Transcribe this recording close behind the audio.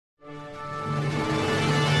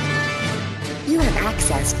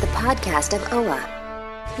accessed the podcast of OA.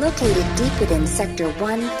 Located deep within Sector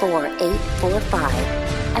 14845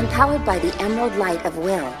 and powered by the Emerald Light of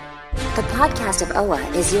Will, the podcast of OA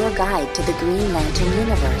is your guide to the Green Lantern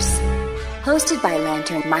universe. Hosted by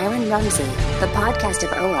Lantern Myron Rumsey, the podcast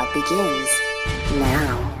of OA begins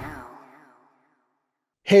now.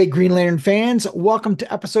 Hey, Green Lantern fans, welcome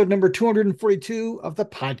to episode number 242 of the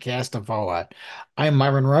podcast of OA. I'm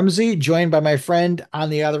Myron Rumsey, joined by my friend on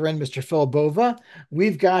the other end, Mr. Phil Bova.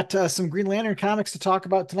 We've got some Green Lantern comics to talk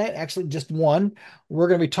about tonight, actually just one. We're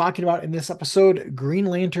going to be talking about in this episode Green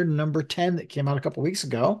Lantern number 10 that came out a couple weeks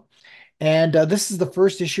ago. And this is the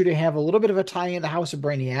first issue to have a little bit of a tie into House of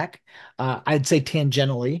Brainiac, I'd say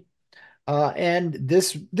tangentially. And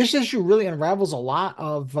this issue really unravels a lot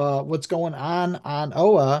of what's going on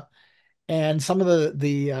OA and some of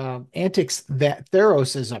the antics that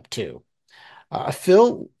Thaaros is up to.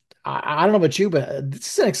 Phil, I don't know about you, but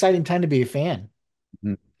this is an exciting time to be a fan.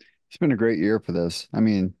 Mhm. It's been a great year for this.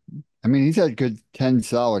 He's had good 10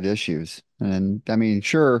 solid issues. And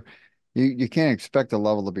sure, you can't expect the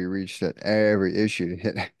level to be reached at every issue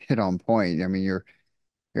to hit on point. You're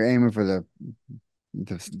aiming for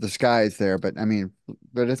the skies there, but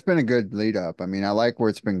it's been a good lead up. I like where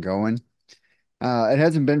it's been going. It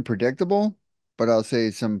hasn't been predictable, but I'll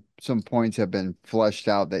say some points have been fleshed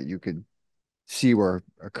out that you could see were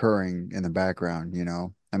occurring in the background, you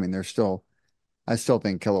know. I still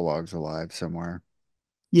think Kilowog's alive somewhere.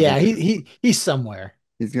 I Yeah, think he's somewhere.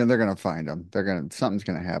 they're gonna find him. Something's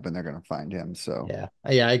gonna happen. They're gonna find him. So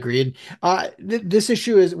Yeah, I agreed. This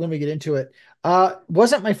issue is when we get into it.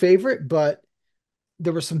 Wasn't my favorite, but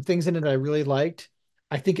there were some things in it I really liked.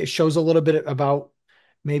 I think it shows a little bit about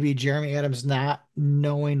maybe Jeremy Adams not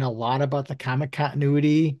knowing a lot about the comic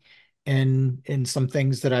continuity and in some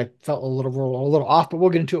things that I felt a little off, but we'll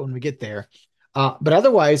get into it when we get there. But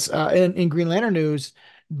otherwise, in Green Lantern news,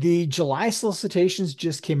 the July solicitations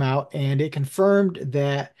just came out and it confirmed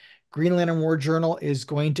that Green Lantern War Journal is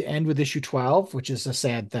going to end with issue 12, which is a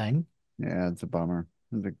sad thing. yeah, it's a bummer.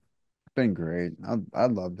 It's been great. I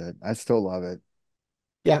loved it. I still love it.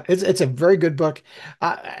 Yeah, it's a very good book.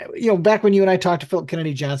 Back when you and I talked to Philip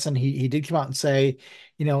Kennedy Johnson, he did come out and say,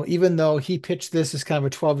 even though he pitched this as kind of a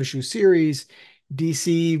 12 issue series,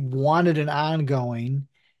 DC wanted an ongoing.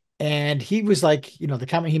 And he was like, the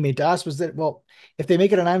comment he made to us was that, well, if they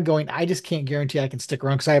make it an ongoing, I just can't guarantee I can stick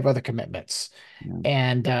around because I have other commitments. Yeah,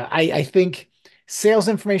 And I think sales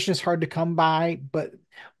information is hard to come by, but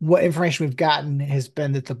what information we've gotten has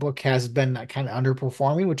been that the book has been kind of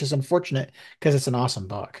underperforming, which is unfortunate because it's an awesome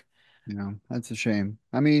book. that's a shame.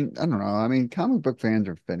 I don't know. Comic book fans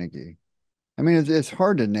are finicky. It's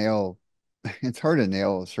hard to nail. It's hard to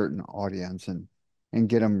nail a certain audience and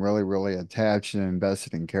get them really, really attached and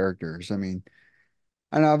invested in characters. I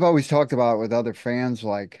know I've always talked about it with other fans,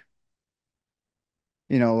 like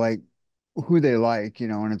who they like,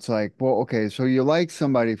 and it's like, well, okay, so you like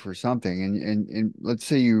somebody for something, and let's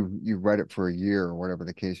say you read it for a year or whatever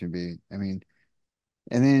the case may be.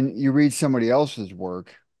 And then you read somebody else's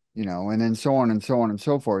work, and then so on and so on and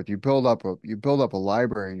so forth. You build up a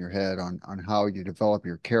library in your head on how you develop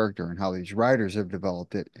your character and how these writers have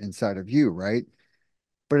developed it inside of you, right?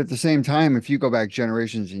 But at the same time, if you go back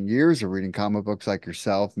generations and years of reading comic books like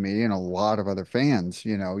yourself, me, and a lot of other fans,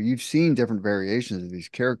 you've seen different variations of these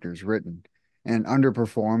characters written and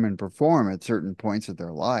underperform and perform at certain points of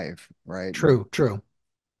their life, right? True, true.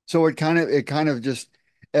 So it kind of just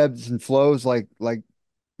ebbs and flows like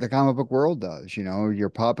the comic book world does. Your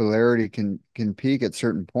popularity can peak at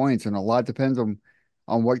certain points, and a lot depends on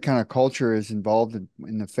what kind of culture is involved in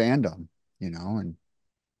the fandom, and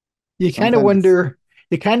You kind of sometimes it's wonder,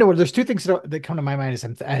 there's two things that come to my mind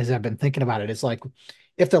as I've been thinking about it. It's like,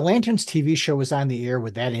 if the Lanterns TV show was on the air,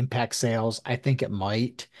 would that impact sales? I think it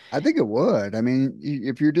might. I think it would.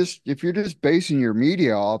 If you're just basing your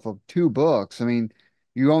media off of two books,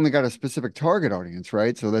 you only got a specific target audience,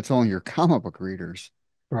 right? So that's only your comic book readers.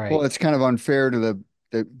 Well, Right. it's kind of unfair to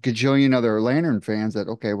the gajillion other Lantern fans that,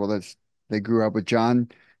 okay, well, they grew up with John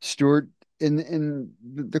Stewart in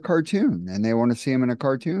the cartoon and they want to see him in a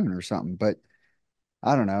cartoon or something. But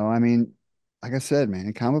I don't know. Like I said,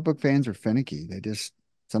 man, comic book fans are finicky. They just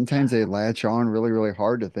sometimes they latch on really, really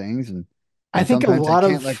hard to things I and think a sometimes they lot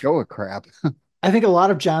can't let of go of crap. I think a lot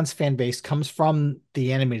of John's fan base comes from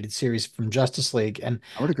the animated series from Justice League, and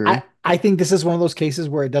I would I agree. I think this is one of those cases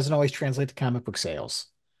where it doesn't always translate to comic book sales.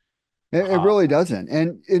 It Uh, really doesn't.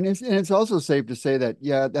 And it's also safe to say that,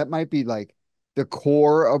 yeah, that might be like the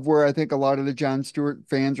core of where I think a lot of the John Stewart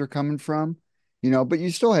fans are coming from, but you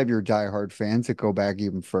still have your diehard fans that go back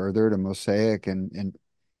even further to Mosaic and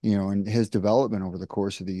his development over the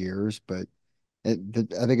course of the years. But I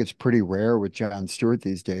think it's pretty rare with Jon Stewart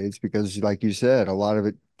these days because, like you said, a lot of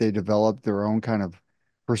it they developed their own kind of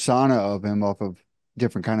persona of him off of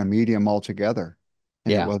different kind of medium altogether,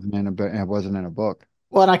 and Yeah. it wasn't in a book.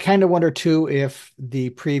 Well, and I kind of wonder too if the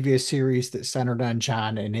previous series that centered on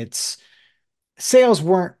John and its sales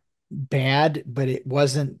weren't bad, but it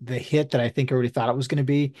wasn't the hit that I think everybody thought it was going to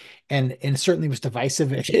be, and it certainly was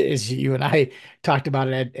divisive, as you and I talked about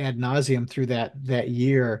it ad nauseum through that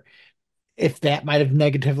year. If that might have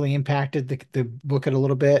negatively impacted the book a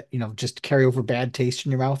little bit, just carry over bad taste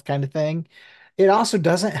in your mouth kind of thing. It also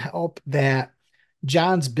doesn't help that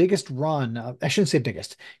John's biggest run, I shouldn't say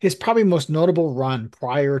biggest, his probably most notable run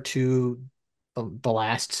prior to the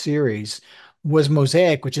last series was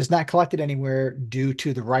Mosaic, which is not collected anywhere due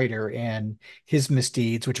to the writer and his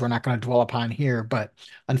misdeeds, which we're not going to dwell upon here. But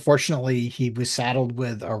unfortunately, he was saddled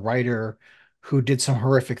with a writer who did some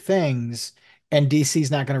horrific things, and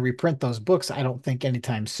DC's not going to reprint those books, I don't think,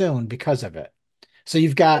 anytime soon because of it. So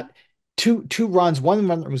you've got two runs, one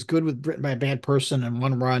run that was good with written by a bad person, and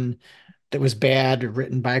one run that was bad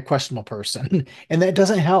written by a questionable person. And that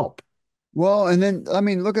doesn't help. Well, and then I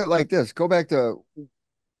mean, look at it like this. Go back to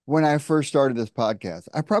when I first started this podcast.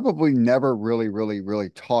 I probably never really, really, really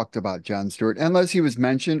talked about Jon Stewart unless he was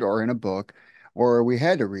mentioned or in a book or we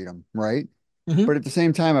had to read him, right? But Mhm. at the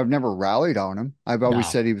same time, I've never rallied on him. I've always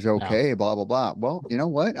No, said he was no. okay, blah, blah, blah. Well, you know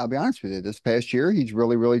what? I'll be honest with you. This past year, he's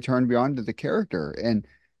really, really turned me on to the character. And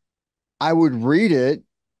I would read it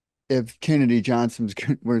if Kennedy Johnson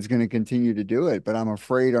was going to continue to do it, but I'm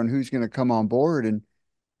afraid on who's going to come on board. And,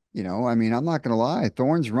 I mean, I'm not going to lie.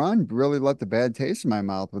 Thorne's Run really left a bad taste in my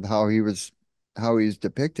mouth with how he's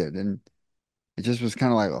depicted. And it just was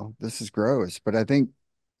kind of like, oh, this is gross. But I think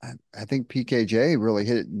PKJ really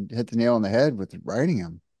hit the nail on the head with writing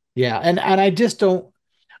him. Yeah, and I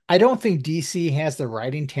don't think DC has the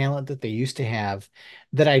writing talent that they used to have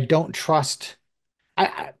that I don't trust.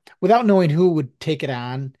 Without knowing who would take it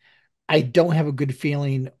on, I don't have a good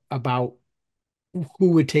feeling about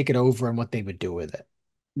who would take it over and what they would do with it.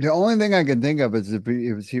 The only thing I can think of is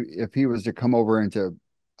if he was to come over into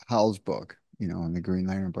Hal's book, in the Green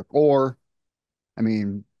Lantern book, or I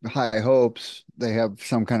mean, high hopes they have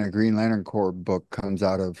some kind of Green Lantern Corps book comes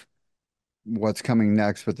out of what's coming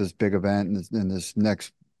next with this big event and this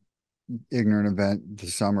next ignorant event, the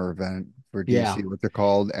summer event for Yeah. DC. What's it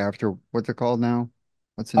called now?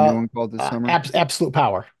 What's the new one called this summer? Absolute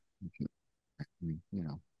power. I mean,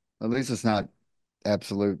 at least it's not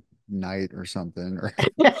Absolute Night or something or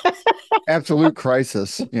Absolute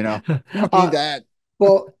Crisis. I don't need Uh, that.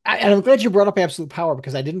 Well, and I'm glad you brought up Absolute Power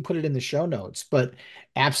because I didn't put it in the show notes, but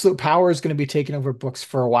Absolute Power is going to be taking over books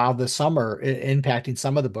for a while this summer, impacting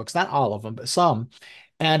some of the books, not all of them, but some.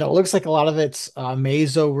 And it looks like a lot of it's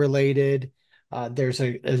Mazo related. There's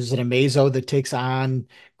an Amazo that takes on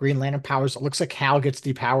Green Lantern powers. It looks like Hal gets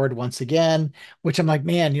depowered once again, which I'm like,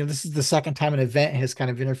 man, this is the second time an event has kind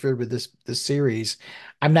of interfered with this series.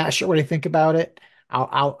 I'm not sure what I think about it.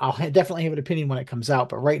 I'll definitely have an opinion when it comes out,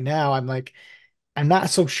 but right now I'm not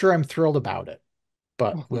so sure I'm thrilled about it,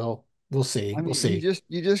 but we'll see. I We'll mean, see.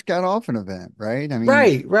 you just got off an event, right? I mean,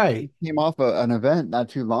 Right, right. you came off an event not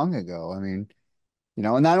too long ago. I mean,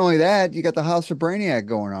 and not only that, you got the House of Brainiac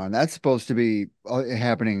going on. That's supposed to be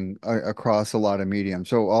happening across a lot of mediums.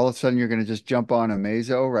 So all of a sudden, you're going to just jump on a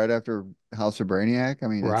Mazo right after House of Brainiac. I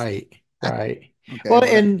mean, it's Right, right. okay, Well,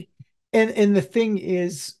 whatever. and the thing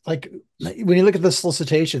is, like when you look at the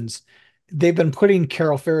solicitations, they've been putting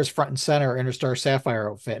Carol Ferris front and center in her Star Sapphire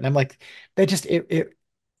outfit, and I'm like, that just it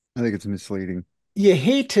I think it's misleading. you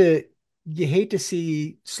hate to you hate to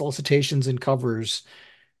see solicitations and covers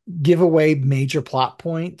give away major plot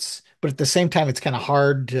points, but at the same time, it's kind of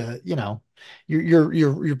hard to,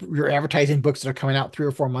 you're advertising books that are coming out 3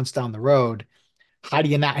 or 4 months down the road. How do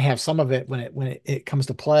you not have some of it when it comes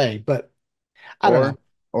to play? But I don't Or know.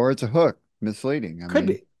 or it's a hook, misleading. Could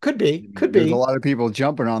be, could be, could There's a be. lot of people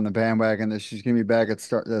jumping on the bandwagon that she's going to be back at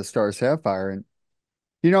Star Sapphire, and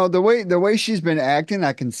the way she's been acting,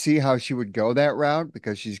 I can see how she would go that route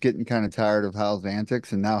because she's getting kind of tired of Hal's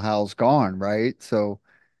antics, and now Hal's gone, right? So,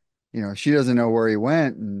 she doesn't know where he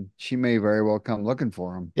went, and she may very well come looking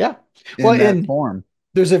for him Yeah. Well, in that and form.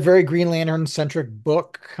 there's a very Green Lantern centric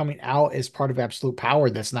book coming out as part of Absolute Power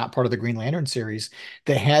that's not part of the Green Lantern series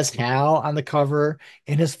that has Hal on the cover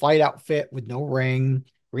in his flight outfit with no ring,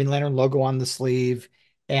 Green Lantern logo on the sleeve.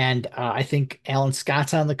 And I think Alan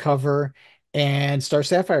Scott's on the cover and Star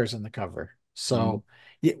Sapphire's on the cover. Mhm. So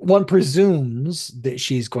one presumes that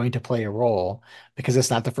she's going to play a role because it's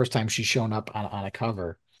not the first time she's shown up on a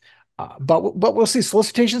cover. But we'll see.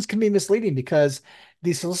 Solicitations can be misleading because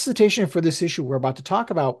the solicitation for this issue we're about to talk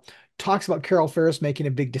about talks about Carol Ferris making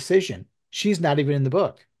a big decision. She's not even in the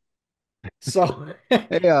book. So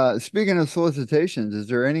Hey, speaking of solicitations, is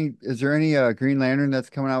there any Green Lantern that's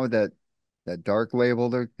coming out with that dark label,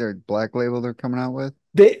 their black label they're coming out with?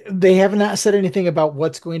 they have not said anything about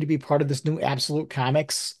what's going to be part of this new Absolute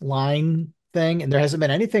Comics line thing, and there hasn't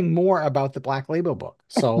been anything more about the Black Label book.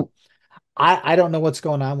 So I don't know what's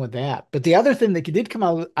going on with that. But the other thing that did come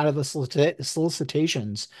out of the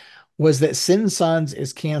solicitations was that Sin Sons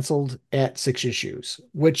is canceled at 6 issues,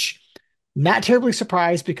 which not terribly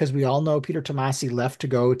surprised because we all know Peter Tomasi left to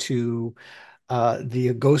go to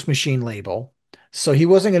the Ghost Machine label. So he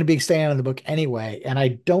wasn't going to be staying on the book anyway. And I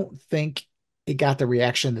don't think it got the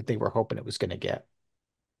reaction that they were hoping it was going to get.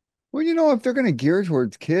 Well, if they're going to gear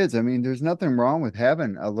towards kids, I mean, there's nothing wrong with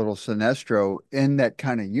having a little Sinestro in that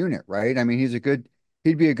kind of unit, right? I mean,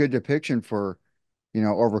 he'd be a good depiction for,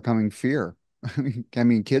 overcoming fear. I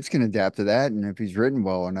mean, kids can adapt to that, and if he's written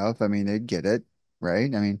well enough, I mean, they'd get it,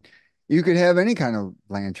 right? I mean, you could have any kind of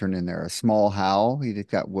lantern in there, a small Hal, he's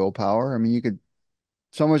got willpower. I mean,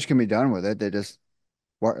 so much can be done with it.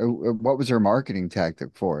 What was their marketing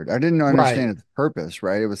tactic for it? I didn't Right. understand its purpose,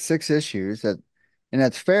 right? It was 6 issues and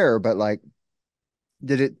that's fair, but like,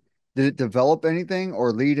 did it did it develop anything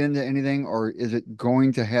or lead into anything, or is it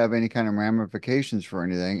going to have any kind of ramifications for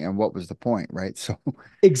anything? And what was the point, right? So,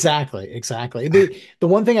 Exactly, exactly. The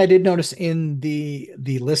one thing I did notice in the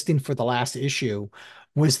listing for the last issue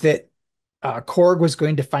was that Korg was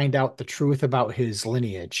going to find out the truth about his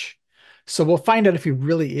lineage. So we'll find out if he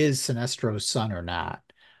really is Sinestro's son or not.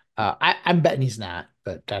 I'm betting he's not,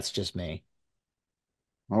 but that's just me.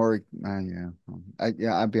 or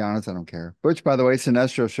yeah, I'll be honest, I don't care. Which, by the way,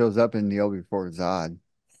 Sinestro shows up in Kneel Before Zod,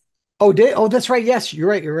 Oh, that's right. Yes, you're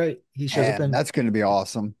right. You're right. He shows up and in that's going to be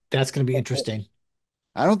awesome. that's going to be interesting.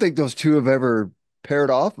 I don't think those two have ever paired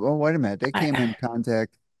off. Oh, wait a minute, they came I in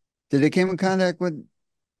contact. Did they came in contact with?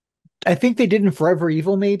 I think they did in Forever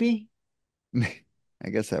Evil, maybe. I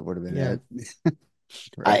guess that would have been Yeah. it,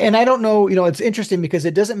 right? And I don't know, it's interesting because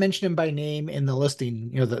it doesn't mention him by name in the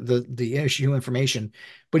listing, the issue information,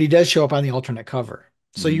 but he does show up on the alternate cover.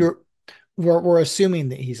 So Mhm. we're assuming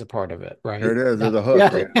that he's a part of it, There right? it is. Yeah. There's a hook.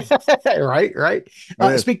 Yeah. Yeah. Right, right.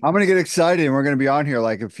 There it is. Speak I'm gonna get excited, and we're gonna be on here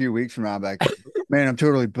like a few weeks from now. I'm like, man, I'm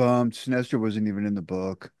totally bummed. Sinestro wasn't even in the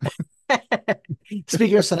book.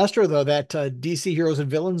 Speaking of Sinestro, though, that DC Heroes and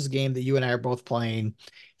Villains game that you and I are both playing,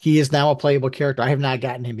 he is now a playable character. I have not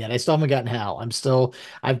gotten him yet. I still haven't gotten Hal.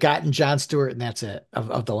 I've gotten John Stewart, and that's it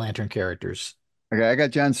of the Lantern characters. Okay, I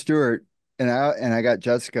got John Stewart, and I got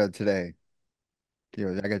Jessica today.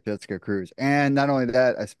 I got Jessica Cruz, and not only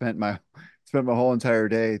that, I spent my whole entire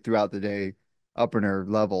day throughout the day upping her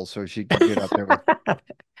level so she could get up there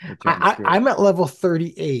with John Stewart. I'm at level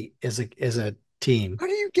 38 as a team. How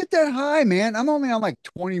do you get that high, man? I'm only on like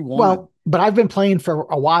 21. Well, but I've been playing for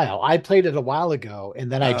a while. I played it a while ago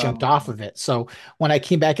and then I jumped off Um, of it. So when I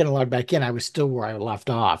came back in and logged back in, I was still where I left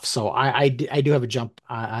off. So I do have a jump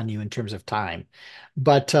on you in terms of time.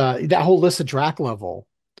 But that whole Lissa Drac level,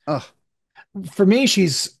 ugh, for me,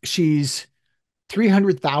 she's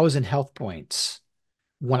 300,000 health points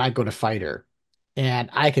when I go to fight her. And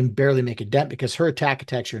I can barely make a dent because her attack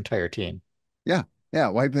attacks your entire team. yeah, yeah.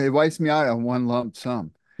 It wipes me out on one lump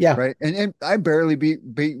sum, Yeah. right? And I barely beat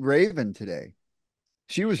Raven today.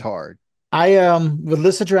 She was hard. I with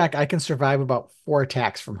Lissa Drac, I can survive about 4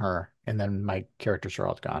 attacks from her, and then my characters are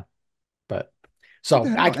all gone. But What the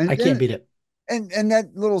so hell? I can't beat it. And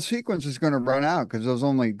that little sequence is going to run out because those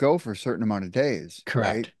only go for a certain amount of days,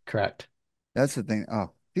 right? Correct. Correct. That's the thing.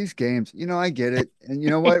 Oh, these games, I get it. And you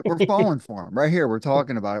know what? We're falling for them right here. We're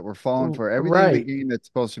talking about it. We're falling for everything the Right. game that's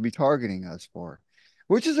supposed to be targeting us for,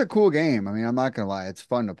 which is a cool game. I mean, I'm not gonna lie, it's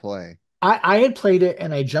fun to play. I had played it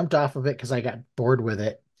and I jumped off of it because I got bored with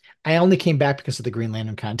it. I only came back because of the Green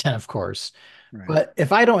Lantern content, of course. Right. But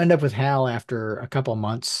if I don't end up with Hal after a couple of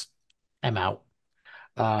months, I'm out.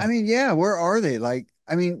 I Uh, mean, yeah, where are they? Like,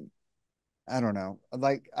 I mean, I don't know.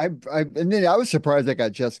 Like, and then I was surprised I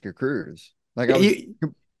got Jessica Cruz. Like, you,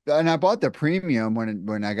 and I bought the premium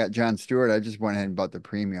when I got John Stewart. I just went ahead and bought the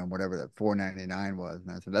premium, whatever that 4.99 was,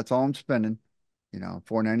 and I said that's all I'm spending.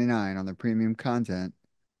 4.99 on the premium content.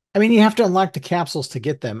 I mean, you have to unlock the capsules to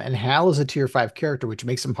get them, and Hal is a tier 5 character, which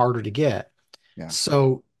makes him harder to get. Yeah.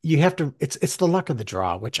 So you have to it's the luck of the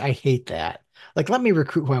draw, which I hate that. Like let me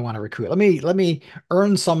recruit who I want to recruit. Let me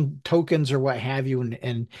earn some tokens or what have you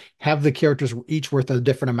and have the characters each worth a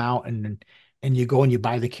different amount and you go and you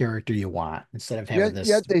buy the character you want instead of having Yet, this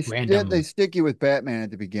yet they yet they random. stick you with Batman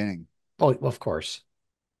at the beginning. Oh, well, of course.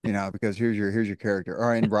 Because here's your character. All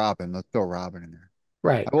right, and Robin. Let's throw Robin in there.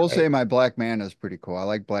 Right, I will say right. my Black Manta is pretty cool. I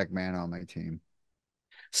like Black Manta on my team.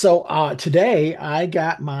 So today I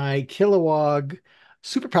got my Kilowog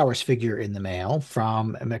Superpowers figure in the mail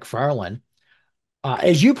from McFarlane.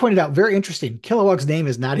 As you pointed out, very interesting. Kilowog's name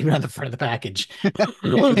is not even on the front of the package. Is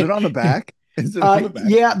it on the back? Is it on the back?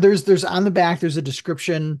 Yeah, there's on the back, there's a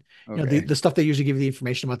description, Okay. the stuff they usually give you the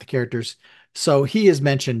information about the characters. So he is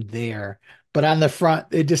mentioned there, but on the front,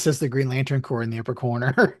 it just says the Green Lantern Corps in the upper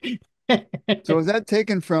corner. So is that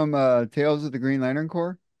taken from Tales of the Green Lantern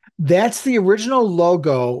Corps? That's the original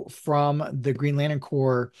logo from the Green Lantern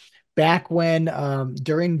Corps back when,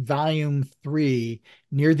 during volume three,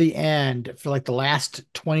 near the end, for like the last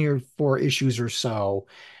 20 or four issues or so,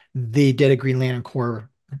 they did a Green Lantern Corps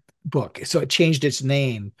book. So it changed its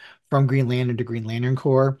name from Green Lantern to Green Lantern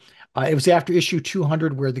Corps. It was after issue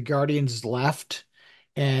 200 where the Guardians left,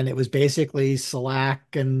 and it was basically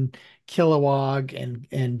Slack and Kilowog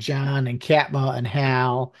and John and Katma and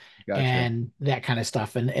Hal Gotcha. and that kind of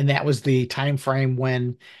stuff. And that was the time frame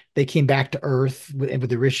when they came back to Earth with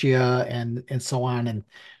Aricia and so on. And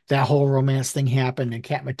that whole romance thing happened, and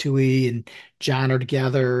Katma Tui and John are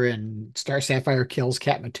together, and Star Sapphire kills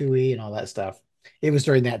Katma Tui and all that stuff. It was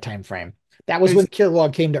during that time frame. That was when Is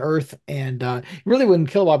Kilowog came to Earth, and really when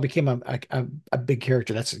Kilowog became a big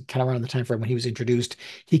character. That's kind of around the time frame when he was introduced.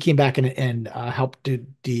 He came back and helped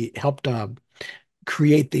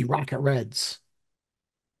create the Rocket Reds.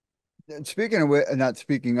 speaking of which, not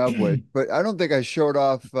speaking of which, but I don't think I showed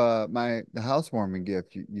off the housewarming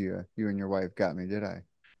gift you and your wife got me, did I?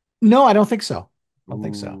 No, I don't think so. I don't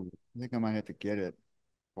think so. Ooh, I think I might have to get it.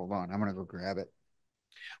 Hold on, I'm gonna go grab it.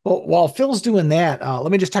 Well, while Phil's doing that,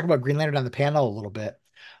 let me just talk about Green Lantern on the panel a little bit.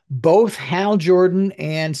 Both Hal Jordan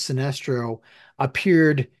and Sinestro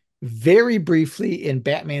appeared very briefly in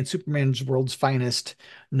Batman Superman's World's Finest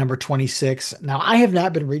number 26. Now, I have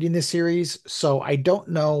not been reading this series, so I don't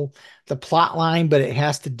know the plot line, but it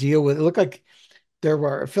has to deal with it. Looked like there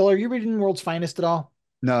were, Phil, are you reading World's Finest at all?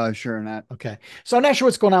 No, sure not. Okay. So I'm not sure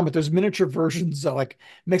what's going on, but there's miniature versions of like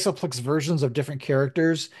Mixoplex versions of different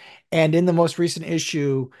characters. And in the most recent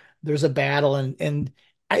issue, there's a battle and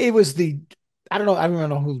it was I don't even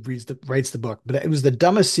know who writes the book, but it was the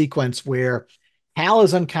dumbest sequence where Hal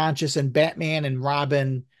is unconscious and Batman and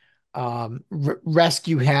Robin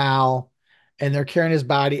rescue Hal, and they're carrying his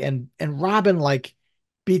body, and Robin like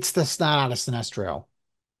beats the snot out of Sinestro.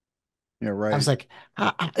 Yeah, I was right.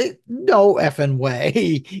 like, no effing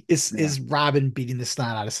way Yeah, is Robin beating the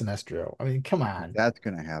snot out of Sinestro. I mean, come on. that's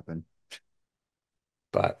gonna happen.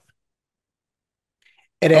 But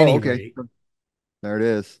at Oh, any okay. rate, There it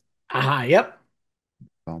is. yep.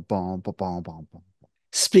 Bum, bum, bum, bum, bum, bum.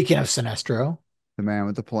 Speaking of Sinestro, The man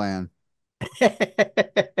with the plan.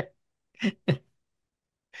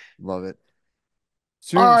 Love it.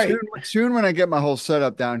 all Soon, soon, right. soon when I get my whole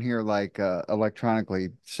setup down here, like electronically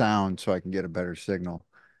sound so I can get a better signal,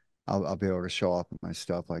 I'll be able to show off my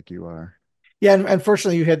stuff like you are. Yeah, and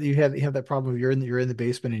unfortunately, you have that problem. You're in the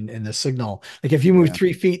basement, and the signal. Like if you move Yeah.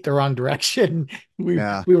 3 feet the wrong direction, we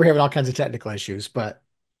Yeah. we were having all kinds of technical issues. But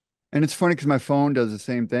And it's funny because my phone does the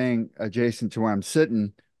same thing adjacent to where I'm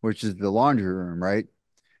sitting, which is the laundry room, right?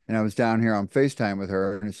 And I was down here on FaceTime with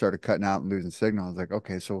her and it started cutting out and losing signal. I was like,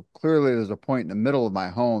 okay, so clearly there's a point in the middle of my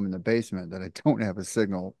home in the basement that I don't have a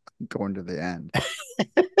signal going to the end.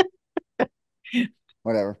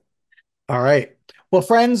 Whatever. all right. Well,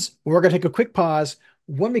 friends, we're gonna take a quick pause.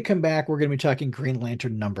 When we come back, we're gonna be talking Green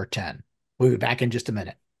Lantern number 10. We'll be back in just a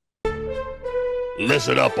minute.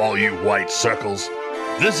 Listen up, all you white circles.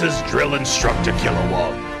 This is Drill Instructor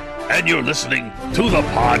Kilowog, and you're listening to the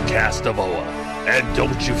podcast of Oa. And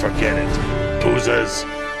don't you forget it, boozers.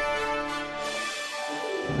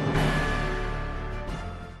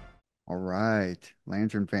 All right.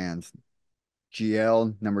 Lantern fans.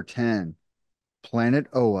 GL number 10. Planet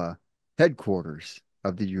Oa, headquarters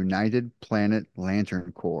of the United Planet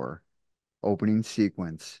Lantern Corps. Opening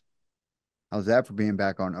sequence. How's that for being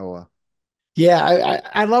back on Oa? Yeah,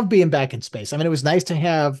 I love being back in space. I mean, it was nice to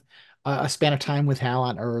have a span of time with Hal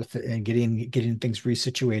on Earth and getting things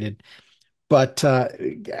resituated. But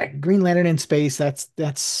Green Lantern in space,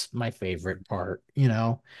 that's my favorite part, you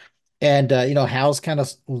know. And Hal's kind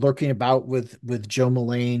of lurking about with Joe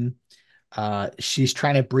Mullane. She's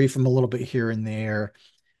trying to brief him a little bit here and there.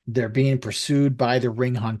 They're being pursued by the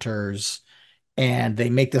ring hunters, and they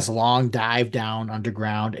make this long dive down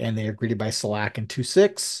underground, and they are greeted by Salak and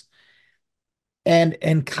 2-6.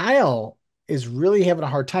 And Kyle is really having a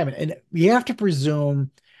hard time. And you have to presume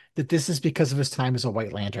that this is because of his time as a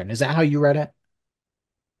White Lantern. Is that how you read it?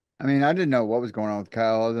 I mean, I didn't know what was going on with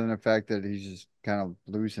Kyle other than the fact that he's just kind of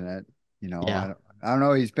losing it. Yeah. I don't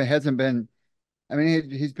know. Hasn't been, I mean,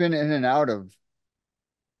 he's been in and out of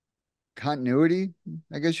continuity,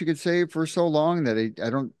 I guess you could say, for so long that I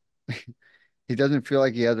don't he doesn't feel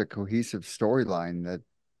like he has a cohesive storyline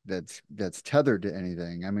that's tethered to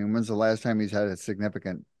anything. I mean, when's the last time he's had a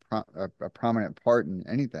significant a prominent part in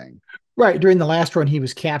anything? Right. During the last run, he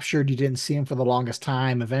was captured. You didn't see him for the longest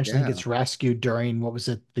time. Eventually, he Yeah. gets rescued during what was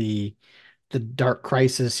it, the Dark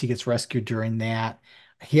Crisis. He gets rescued during that.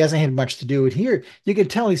 He hasn't had much to do with here. You can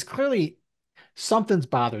tell he's clearly something's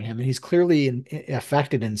bothering him, and he's clearly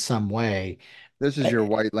affected in some way. This is your Uh,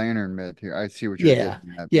 White Lantern myth here. I see what you're Yeah,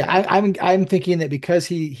 getting at. yeah. Yeah. I'm thinking that because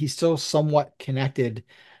he's still somewhat connected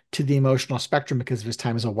to the emotional spectrum because of his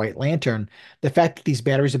time as a White Lantern, the fact that these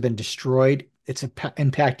batteries have been destroyed, it's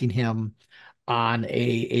impacting him on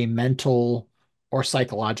a mental or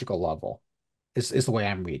psychological level. Is the way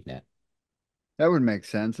I'm reading it. That would make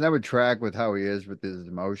sense. And that would track with how he is with his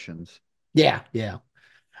emotions. Yeah, yeah.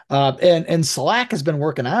 And Slack has been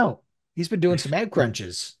working out. He's been doing some ab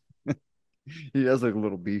crunches. He does look a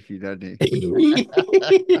little beefy, doesn't he?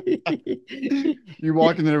 You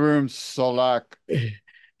walk into the room, Solak.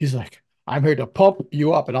 He's like, I'm here to pump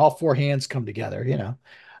you up, and all four hands come together, you know.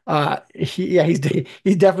 Yeah, he's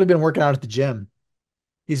definitely been working out at the gym.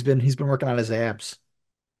 He's been working on his abs.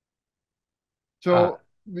 Uh, So,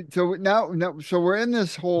 so we're in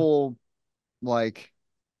this whole, like,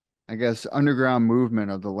 I guess, underground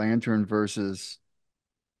movement of the lantern versus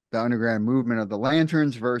the underground movement of the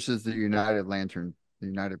lanterns versus the United Lantern, the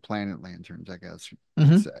United Planet Lanterns, I guess you could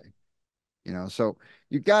mhm. say. So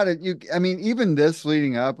you got it. I mean, even this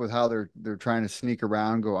leading up with how they're trying to sneak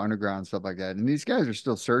around, go underground, stuff like that, and these guys are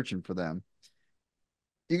still searching for them.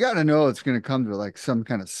 You got to know it's going to come to like some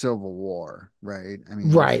kind of civil war, right? I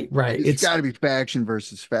mean, Right, right. it's got to be faction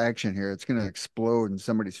versus faction here. It's going to explode in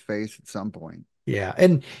somebody's face at some point. Yeah,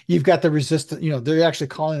 and you've got the resistance, they're actually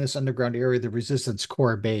calling this underground area the resistance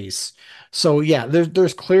core base. So yeah,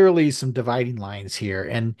 there's clearly some dividing lines here.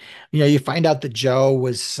 And you find out that Joe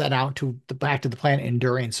was sent out to the back to the planet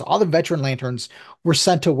Enduring. So all the veteran lanterns were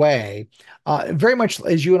sent away. Very much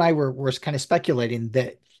as you and I were kind of speculating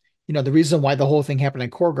that, the reason why the whole thing happened in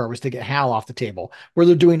Korgar was to get Hal off the table, where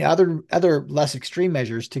they're doing other less extreme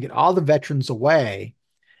measures to get all the veterans away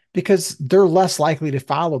because they're less likely to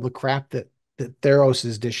follow the crap that Thaaros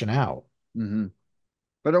is dishing out. Hmm.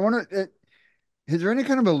 But I wonder, is there any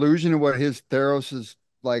kind of illusion of what his Theros is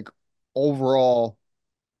like overall?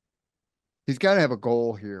 He's got to have a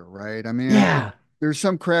goal here, right? I mean, Yeah, there's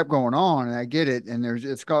some crap going on, and I get it, and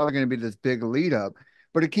it's probably going to be this big lead up,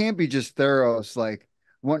 but it can't be just Theros like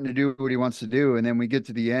wanting to do what he wants to do, and then we get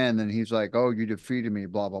to the end, and he's like, "Oh, you defeated me,"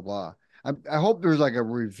 blah blah blah. I hope there's like a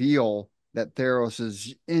reveal that Theros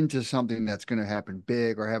is into something that's going to happen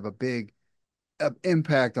big or have a big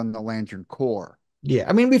impact on the Lantern Corps. yeah.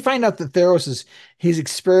 I mean, we find out that he's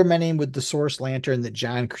experimenting with the source lantern that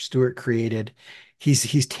John Stewart created.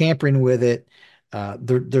 He's tampering with it.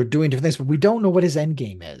 They're doing different things, but we don't know what his end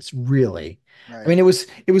game is, really. I Right. mean,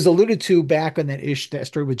 it was alluded to back on that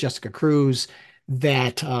story with Jessica Cruz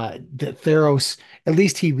that Theros, at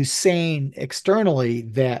least he was saying externally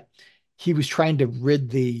that he was trying to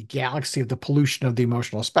rid the galaxy of the pollution of the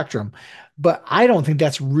emotional spectrum. But I don't think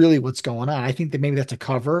that's really what's going on. I think that maybe that's a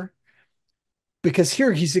cover because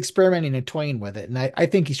here he's experimenting and toying with it. And I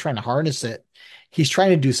think he's trying to harness it. He's trying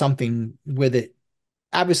to do something with it,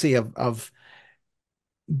 obviously of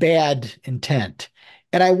bad intent.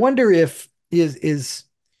 And I wonder if is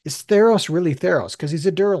Theros really Theros? Because he's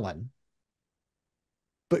a Durlan.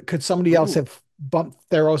 But could somebody else Ooh, have bumped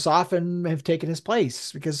Theros off and have taken his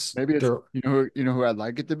place? Because maybe it's Dur you know who I'd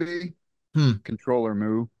like it to be? hmm, Controller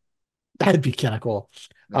Moo. that'd be kind of cool.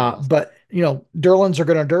 Yeah. But Durlans are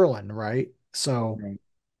gonna Durlan, right? So Right.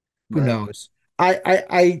 who Right. knows?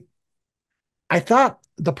 I thought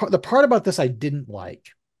the part about this I didn't like,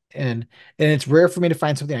 and it's rare for me to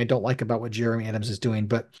find something I don't like about what Jeremy Adams is doing,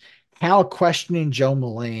 but Hal questioning Joe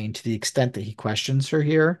Mullane to the extent that he questions her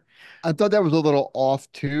here. I thought that was a little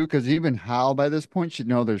off too, because even Hal by this point should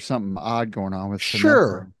know there's something odd going on with Sinestro.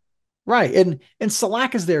 Sure, right, and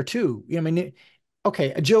Salak is there too. I mean,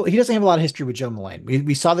 okay, Joe he doesn't have a lot of history with Joe Mullane.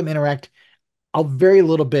 We saw them interact a very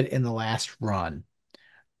little bit in the last run,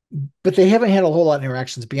 but they haven't had a whole lot of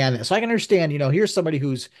interactions beyond that. So I can understand, here's somebody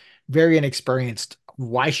who's very inexperienced.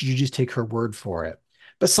 Why should you just take her word for it?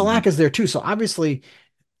 But Mhm. Salak is there too. So obviously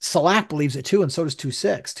Salak believes it too, and so does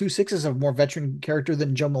 2-6. 2-6 is a more veteran character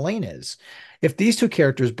than Joe Mullane is. If these two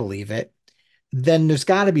characters believe it, then there's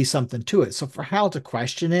got to be something to it. So for Hal to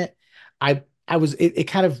question it, it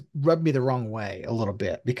kind of rubbed me the wrong way a little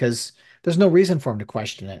bit because there's no reason for him to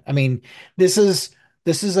question it. I mean, this is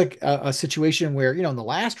this is a situation where, in the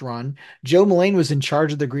last run, Joe Mullane was in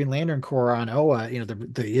charge of the Green Lantern Corps on Oa,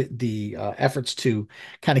 the efforts to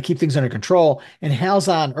kind of keep things under control, and Hal's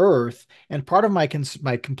on Earth. And part of my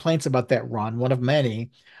complaints about that run, one of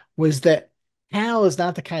many, was that Hal is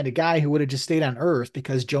not the kind of guy who would have just stayed on Earth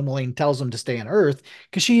because Joe Mullane tells him to stay on Earth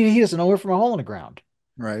because he doesn't know her from a hole in the ground.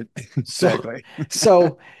 Right. So, Exactly.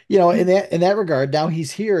 so in that regard, now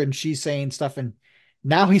he's here and she's saying stuff, and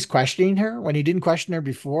now he's questioning her when he didn't question her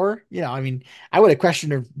before. I mean, I would have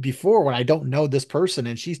questioned her before when I don't know this person,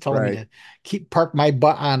 and she's telling me Right. to park my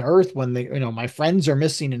butt on Earth when my friends are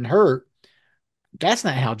missing and hurt. That's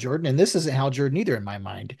not Hal Jordan, and this isn't Hal Jordan either in my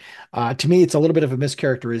mind. To me, it's a little bit of a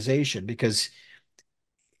mischaracterization because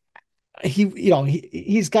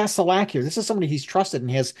he's got Salak here. This is somebody he's trusted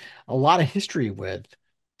and has a lot of history with.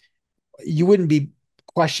 You wouldn't be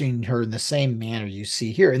questioning her in the same manner you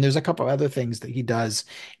see here. And there's a couple of other things that he does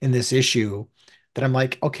in this issue that I'm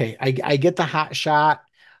like, okay, I get the hot shot,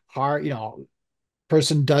 hard,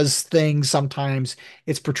 person does things sometimes.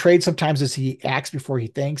 It's portrayed sometimes as he acts before he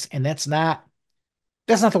thinks, and that's not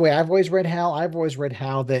the way I've always read Hal. I've always read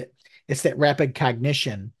Hal that it's that rapid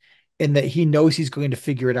cognition and that he knows he's going to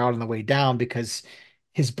figure it out on the way down because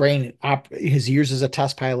his years as a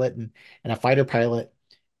test pilot and a fighter pilot,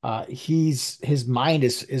 his mind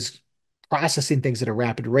is processing things at a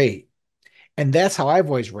rapid rate. And that's how I've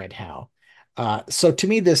always read Hal. So to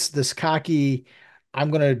me, this cocky, I'm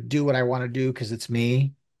gonna do what I want to do because it's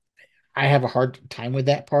me. I have a hard time with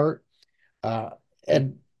that part.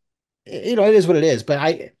 And it is what it is. But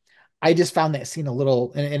I just found that scene a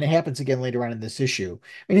little, and it happens again later on in this issue.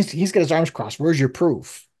 I mean, he's got his arms crossed. Where's your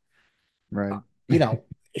proof? Uh, Right. you know,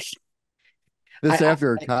 This I,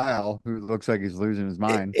 after Kyle, who looks like he's losing his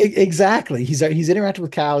mind. exactly. He's interacting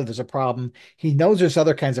with Cal. There's a problem. He knows there's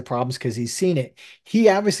other kinds of problems because he's seen it. He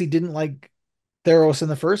obviously didn't like Thaaros in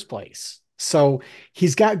the first place, so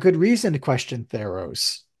he's got good reason to question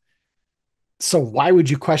Thaaros. So why would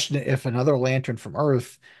you question it if another lantern from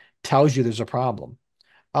Earth tells you there's a problem?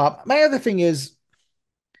 My other thing is,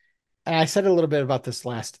 and I said a little bit about this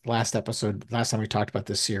last episode, last time we talked about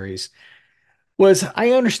this series, was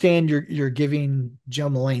I understand you're giving Jill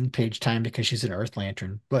Mullane page time because she's an Earth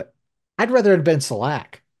Lantern, but I'd rather it had been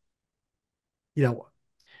Selak. You know,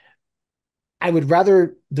 I would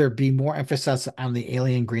rather there be more emphasis on the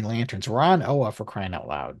alien Green Lanterns. We're on Oa for crying out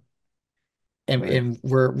loud. And, Right. and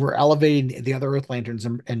we're elevating the other Earth Lanterns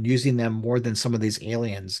and using them more than some of these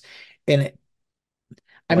aliens. And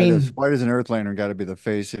I mean, Why does an Earth Lantern got to be the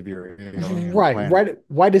face of your alien right, planet?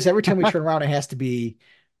 why does every time we turn around it has to be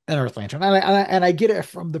an Earth Lantern? And I get it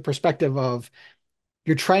from the perspective of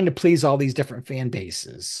you're trying to please all these different fan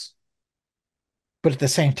bases. But at the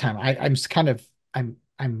same time,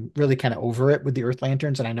 I'm really kind of over it with the Earth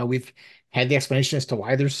Lanterns, and I know we've had the explanation as to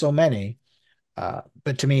why there's so many.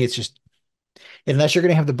 But to me, it's just unless you're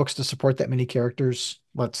going to have the books to support that many characters,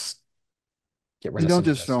 let's get rid You of don't some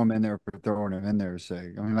of just this. throw them in there for throwing them in there,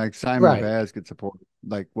 say. I mean, like Simon Right, Baz gets supported,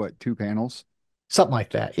 like what, 2 panels? something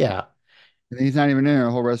like that. Yeah, And he's not even in there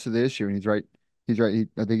the whole rest of the issue. And he's right. He's right.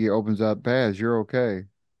 I think he opens up, Baz, you're okay.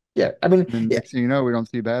 yeah. I mean, And then yeah, next thing you know, we don't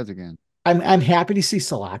see Baz again. I'm happy to see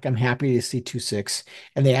Salak. I'm happy to see 2-6,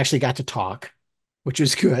 and they actually got to talk, which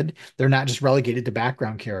was good. They're not just relegated to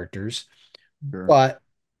background characters, Sure. but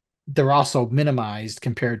they're also minimized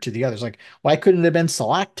compared to the others. Like, why couldn't it have been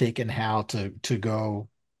Salak taking Hal to go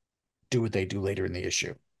do what they do later in the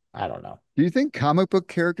issue? I don't know. Do you think comic book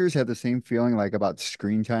characters have the same feeling like about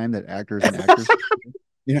screen time that actors and actresses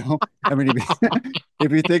do? I mean,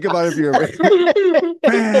 if you think about it, if you're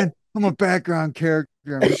man, I'm a background character.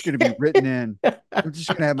 I'm just going to be written in. I'm just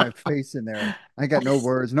going to have my face in there. I got no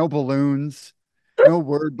words, no balloons, no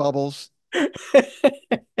word bubbles,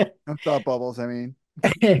 no thought bubbles. I mean,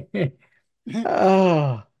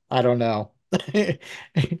 Oh, I don't know.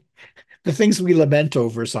 The things we lament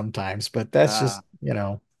over sometimes, but that's ah. just,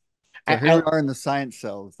 So here we I are in the science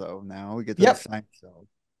cells, though. Now we get to the yep. science cells.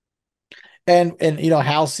 And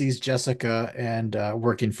Hal sees Jessica and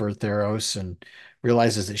working for Theros and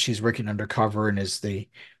realizes that she's working undercover and is the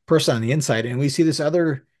person on the inside. And we see this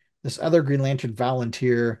other Green Lantern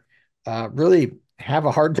volunteer really have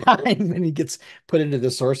a hard time when he gets put into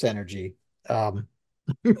the source energy. Um,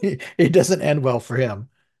 it doesn't end well for him.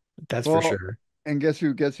 That's for Well, sure. and guess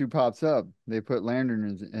who pops up? They put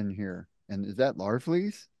lanterns in here. And is that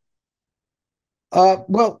Larfleeze?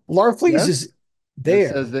 Well, Larfleeze Yes. is It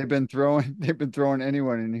says there. they've been throwing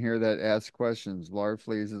anyone in here that asks questions.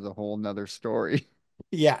 Larfleeze is a whole nother story.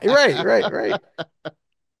 Yeah, right, right, right.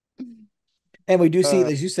 And we do see, Uh,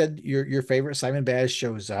 as you said, your favorite Simon Baz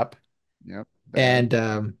shows up. yep. Baz.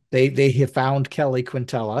 And they have found Kelly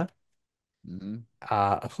Quintella, Hmm.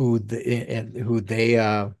 who they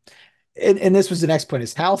and this was the next point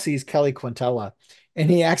is Hal sees Kelly Quintella and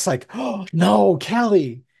he acts like, oh no,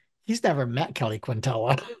 Kelly. He's never met Kelly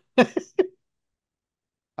Quintella.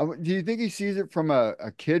 Do you think he sees it from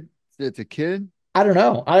a kid? It's a kid. I don't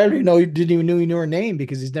know. I don't even know. He didn't even know he knew her name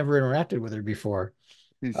because he's never interacted with her before.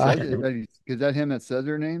 He Uh, says it. Is that him that says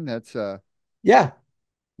her name? That's yeah.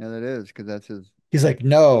 yeah, that is because that's his. He's like,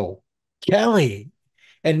 no, Kelly.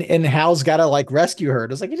 And Hal's got to like rescue her.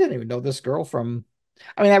 It's like he didn't even know this girl from.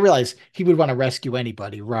 I mean, I realize he would want to rescue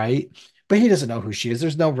anybody, right? But he doesn't know who she is.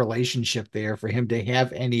 There's no relationship there for him to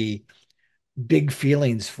have any big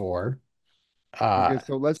feelings for. Okay, Uh,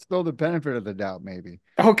 so let's throw the benefit of the doubt, maybe.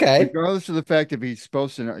 okay. Regardless of the fact if he's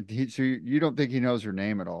supposed to know, so you don't think he knows her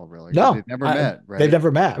name at all, really, because No, they've never met, they've right?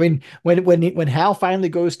 never met. I mean, when Hal finally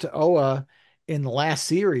goes to Oa in the last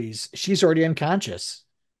series, she's already unconscious.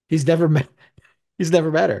 He's never met. He's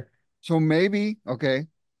never met her. So maybe, okay,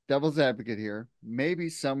 devil's advocate here, maybe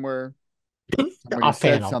somewhere somebody Off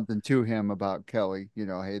said panel. something to him about Kelly,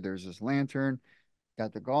 hey, there's this lantern,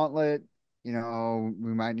 got the gauntlet, we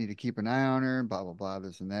might need to keep an eye on her, blah, blah, blah,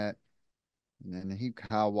 this and that. And then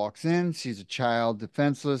Kyle walks in, sees a child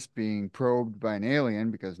defenseless being probed by an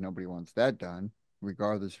alien because nobody wants that done,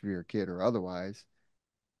 regardless if you're a kid or otherwise.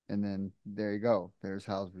 And then there you go. There's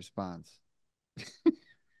Hal's response.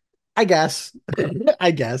 I guess.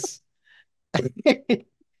 I guess.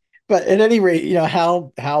 But at any rate,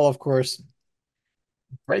 Hal, of course,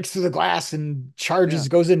 breaks through the glass and Yeah. charges,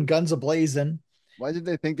 goes in guns ablazing. Why did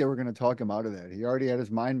they think they were going to talk him out of that? He already had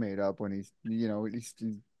his mind made up when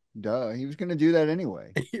duh, he was going to do that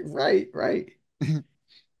anyway. Right, right.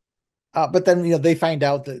 But then they find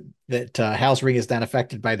out that Hal's ring is not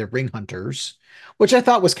affected by the ring hunters, which I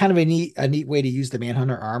thought was kind of a neat way to use the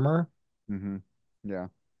Manhunter armor. Hmm. Yeah.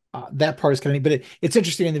 That part is kind of neat, but it's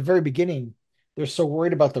interesting in the very beginning, they're so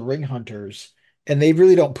worried about the ring hunters, and they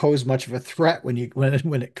really don't pose much of a threat when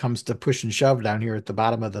it comes to push and shove down here at the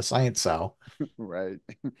bottom of the science cell. Right.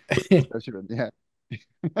 Especially yeah.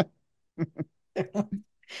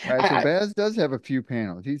 All right, so I, Baz does have a few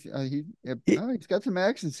panels. I, He's got some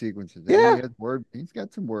action sequences. I mean, yeah, he's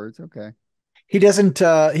got some words. Okay. he doesn't.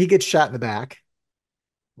 He gets shot in the back.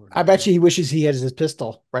 Poor I bet guy. you he wishes he had his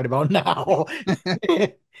pistol right about now.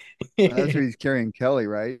 That's what he's carrying Kelly,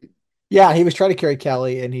 right? Yeah, he was trying to carry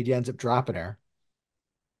Kelly, and he ends up dropping her.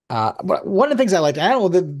 But one of the things I liked, I don't know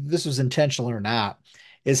that this was intentional or not,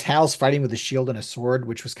 is Hal's fighting with a shield and a sword,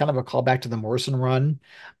 which was kind of a callback to the Morrison run.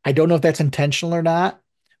 I don't know if that's intentional or not,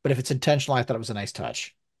 but if it's intentional, I thought it was a nice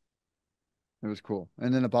touch. It was cool.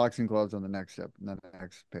 And then the boxing gloves on the next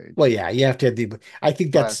Well, page. yeah, you have to have the. I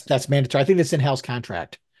think that's Classic. that's mandatory. I think that's in Hal's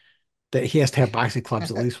contract that he has to have boxing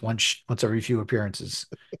clubs at least once every few appearances.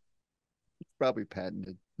 Probably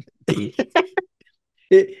patented.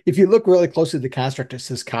 If you look really closely at the construct, it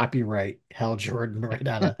says copyright Hal Jordan right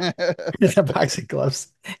on a boxing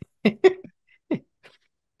gloves.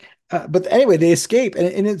 But anyway, they escape,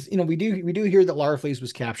 and it's we do hear that Larfleeze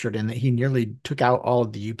was captured and that he nearly took out all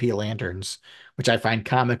of the UP lanterns, which I find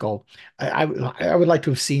comical. I would like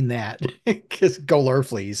to have seen that because go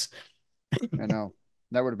Larfleeze. I know.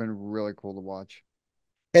 That would have been really cool to watch.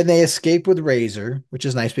 And they escape with Razor, which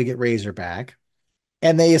is nice. We get Razor back,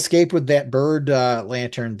 and they escape with that bird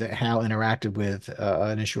lantern that Hal interacted with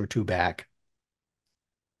an issue or two back.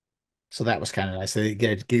 So that was kind of nice. They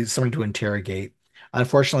get somebody to interrogate.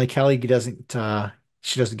 Unfortunately, Kelly doesn't.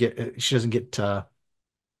 She doesn't get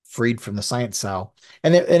freed from the science cell,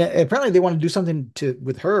 and apparently they want to do something to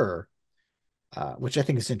with her, which I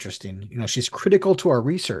think is interesting. She's critical to our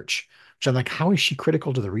research, which I'm like, how is she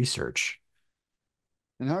critical to the research?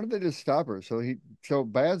 And how did they just stop her? So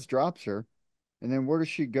Baz drops her, and then where does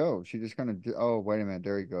she go? She just kind of, oh, wait a minute,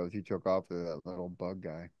 there he goes. He took off to that little bug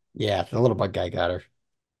guy. Yeah, the little bug guy got her.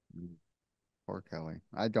 Mm, Poor Kelly.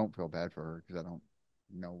 I don't feel bad for her because I don't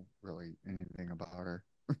know really anything about her.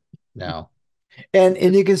 No, and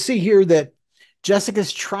you can see here that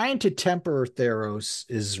Jessica's trying to temper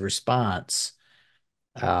Tharos' response,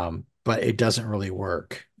 but it doesn't really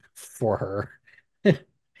work for her.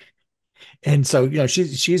 And so,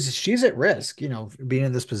 she's at risk, being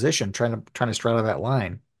in this position, trying to straddle that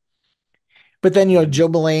line. But then, Mhm. Joe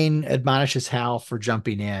Mullane admonishes Hal for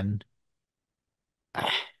jumping in.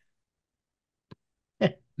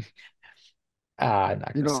 I'm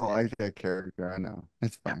not You gonna don't say it. like that character. I know.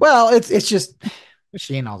 It's fine. Well, it's just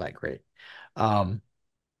she ain't all that great. Um,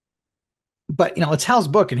 but it's Hal's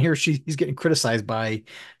book, and here he's getting criticized by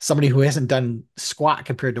somebody who hasn't done squat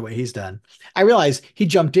compared to what he's done. I realize he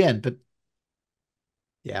jumped in, but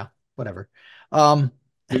yeah, whatever. Um,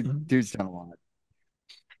 Dude's done a lot,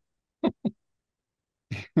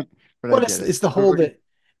 but I well, get it. it's the But whole that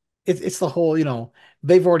it's the whole,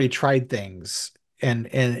 they've already tried things, and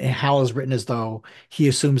Hal is written as though he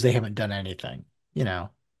assumes they haven't done anything, you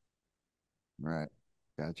know. right,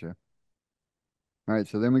 gotcha. All right,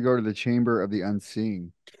 so then we go to the Chamber of the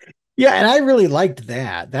Unseen. Yeah, and I really liked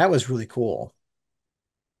that. That was really cool.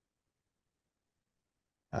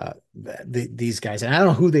 These guys, and I don't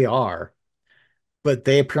know who they are, but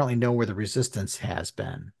they apparently know where the resistance has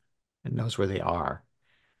been and knows where they are.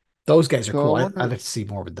 Those guys are So I cool. I'd wonder, like to see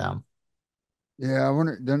more with them. yeah, I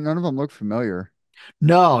wonder. None of them look familiar.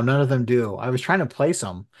 No, none of them do. I was trying to place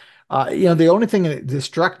them. The only thing that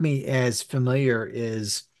struck me as familiar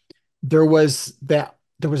is there was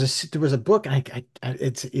a book.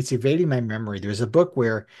 It's evading my memory. There was a book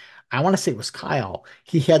where I want to say it was Kyle.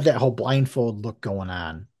 He had that whole blindfold look going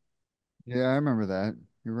on. Yeah, I remember that.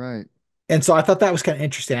 You're right. And so I thought that was kind of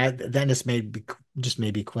interesting. Then this may be just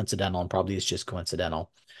maybe coincidental, and probably it's just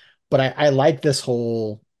coincidental. But I like this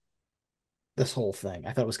whole thing.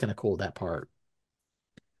 I thought it was kind of cool that part.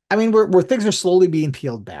 I mean, where things are slowly being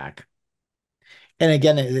peeled back. And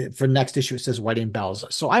again, for next issue, it says Wedding Bells.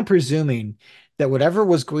 So I'm presuming that whatever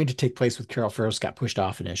was going to take place with Carol Ferris got pushed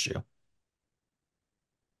off an issue.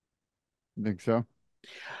 You think so?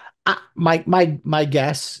 My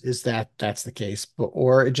guess is that that's the case,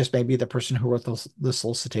 or it just maybe the person who wrote the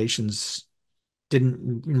solicitations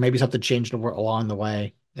didn't, maybe something changed along the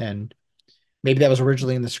way, and maybe that was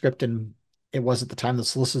originally in the script and it was at the time the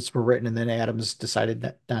solicits were written, and then Adams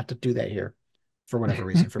decided not to do that here for whatever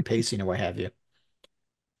reason, for pacing or what have you.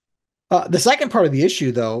 The second part of the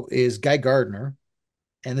issue, though, is Guy Gardner,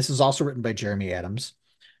 and this is also written by Jeremy Adams.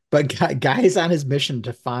 But Guy is on his mission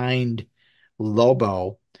to find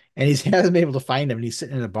Lobo, and he hasn't been able to find him. And he's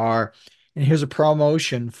sitting in a bar, and here's a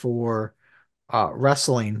promotion for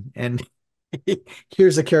wrestling, and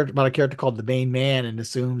here's a character called the Main Man, and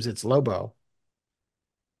assumes it's Lobo.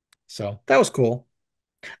 So that was cool.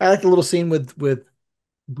 I like the little scene with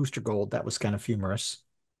Booster Gold. That was kind of humorous.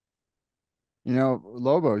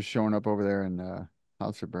 Lobo's showing up over there in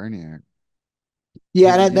House of Bernier.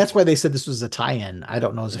 Yeah, and He's that's why they said this was a tie-in. I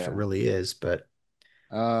don't know as if it yeah. really is, but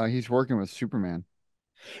He's working with Superman.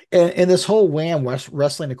 and this whole Wham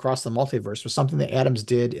wrestling across the multiverse was something that Adams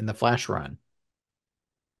did in the Flash run.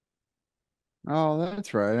 Oh,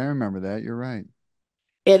 that's right. I remember that. You're right.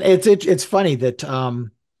 And it's funny that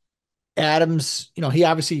Adams, he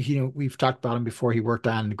obviously, we've talked about him before. He worked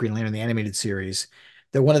on Green Lantern, the animated series.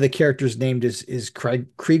 That one of the characters named is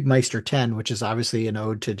Kriegmeister 10, which is obviously an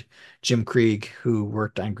ode to Jim Krieg, who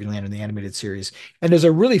worked on Green Lantern, the animated series. And there's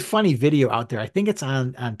a really funny video out there. I think it's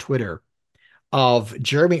on Twitter of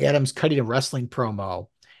Jeremy Adams cutting a wrestling promo,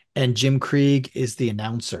 and Jim Krieg is the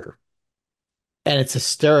announcer. And it's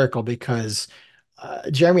hysterical because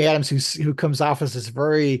Jeremy Adams, who comes off as this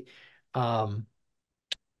very um,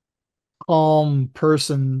 calm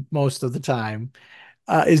person most of the time,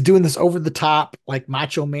 is doing this over the top, like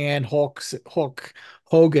Macho Man Hulk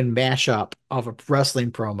Hogan mashup of a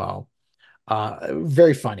wrestling promo.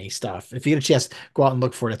 Very funny stuff. If you get a chance, go out and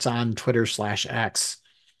look for it. It's on Twitter/X.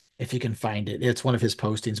 If you can find it, it's one of his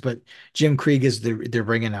postings. But Jim Krieg is the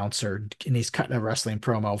ring announcer, and he's cutting a wrestling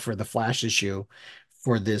promo for the Flash issue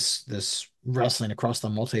for this wrestling across the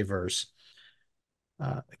multiverse.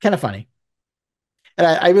 Kind of funny. And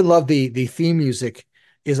I would love the theme music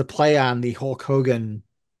is a play on the Hulk Hogan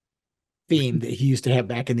theme that he used to have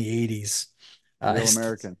back in the 80s. Real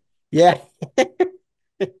American. Yeah.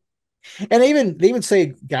 And they even say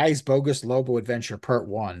Guy's Bogus Lobo Adventure Part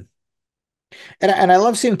One. And I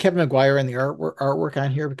love seeing Kevin McGuire in the artwork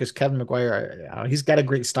on here, because Kevin McGuire, he's got a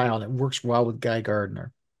great style and it works well with Guy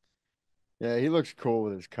Gardner. Yeah, he looks cool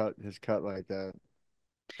with his cut like that.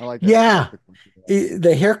 I like that Yeah. graphic.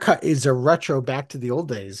 The haircut is a retro back to the old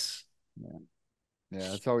days. Yeah, yeah,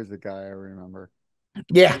 that's always the guy I remember.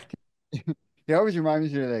 Yeah. He's, he always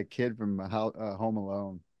reminds me of that kid from Home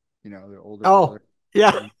Alone. The older Oh, brother.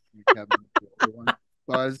 yeah. Kevin, the older one.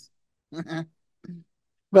 Buzz.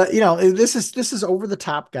 But this is over the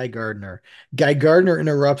top Guy Gardner. Guy Gardner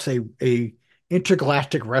interrupts a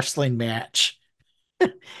intergalactic wrestling match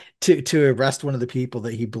to arrest one of the people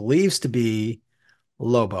that he believes to be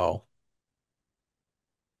Lobo.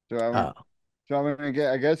 So I Uh, went. So I'm gonna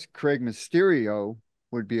get. I guess Craig Mysterio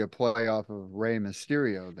would be a play off of Rey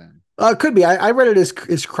Mysterio then. it could be. I read it as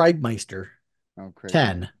Kriegmeister Oh, Craig.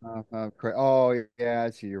 10. Craig. Oh, yeah. I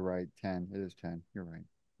see. You're right. 10. It is 10. You're right.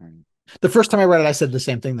 All right. The first time I read it, I said the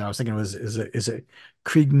same thing though. I was thinking, is it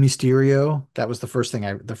Krieg Mysterio? That was the first time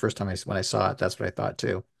when I saw it. That's what I thought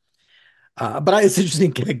too. It's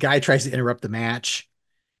interesting. The guy tries to interrupt the match,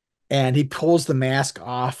 and he pulls the mask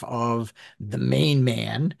off of the main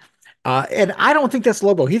man. And I don't think that's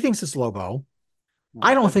Lobo. He thinks it's Lobo.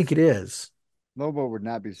 I No, don't think that's it is. Lobo would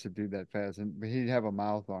not be subdued that fast, and but he'd have a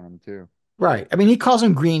mouth on him too. Right. I mean, he calls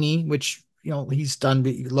him Greenie, which he's done.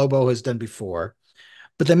 Lobo has done before,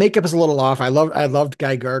 but the makeup is a little off. I loved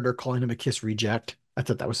Guy Gardner calling him a kiss reject. I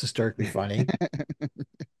thought that was hysterically funny.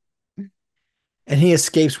 And he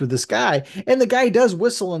escapes with this guy, and the guy does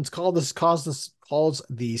whistle and calls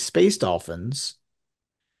the space dolphins.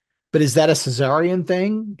 But is that a Caesarian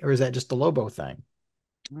thing, or is that just a Lobo thing?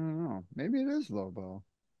 I don't know. Maybe it is Lobo.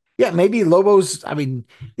 Yeah, maybe Lobo's. I mean,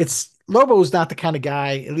 it's Lobo's not the kind of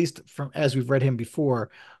guy, at least from as we've read him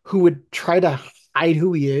before, who would try to hide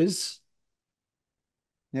who he is.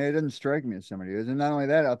 Yeah, it doesn't strike me as somebody who is. And not only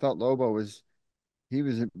that, I thought Lobo was he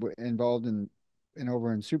was involved in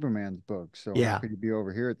over in Superman's book. So how Yeah, could he be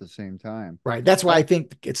over here at the same time? right. That's why I Oh,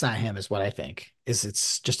 think it's not him, is what I think. Is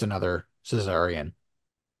it's just another Caesarian.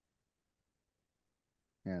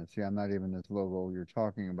 yeah. See, I'm not even this Lobo you're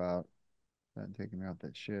talking about. Not taking me off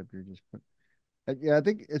that ship. You're just put. Yeah, I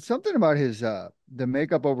think it's something about his the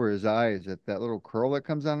makeup over his eyes, that little curl that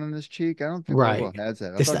comes down on his cheek. I don't think Lobo Right. has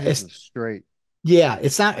that. I It's thought not, his it's was straight. yeah,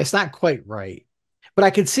 it's not quite right. But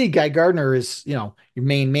I can see Guy Gardner is, your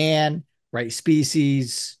main man, right?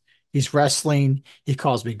 Species. He's wrestling. He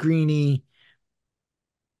calls me Greenie.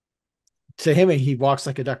 To him, he walks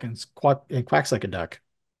like a duck and quacks like a duck.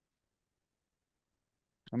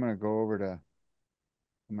 I'm gonna go over to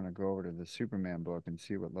I'm gonna go over to the Superman book and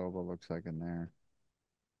see what Lobo looks like in there.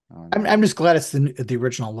 Oh I'm no. just glad it's the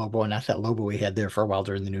original Lobo and not that Lobo we had there for a while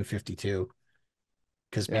during the New 52.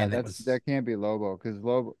 Because Yeah, man, that was that can't be Lobo because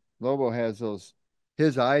Lobo has those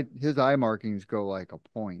his eye markings go like a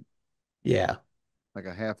point, yeah, like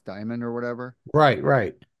a half diamond or whatever. right,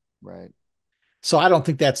 right. Right. So I don't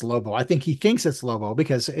think that's Lobo. I think he thinks it's Lobo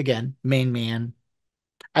because again, main man.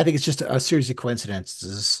 I think it's just a series of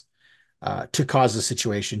coincidences to cause the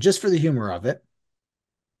situation, just for the humor of it.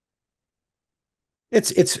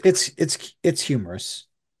 It's humorous.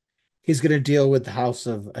 He's going to deal with he's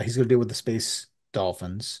going to deal with the space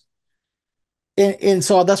dolphins. And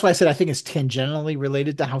so that's why I said I think it's tangentially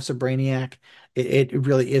related to House of Brainiac. It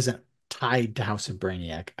really isn't tied to House of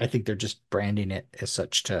Brainiac. I think they're just branding it as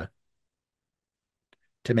such to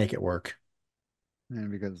make it work. And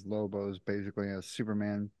because Lobo is basically a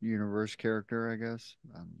Superman universe character, I guess.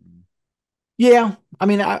 Yeah, I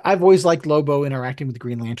mean, I've always liked Lobo interacting with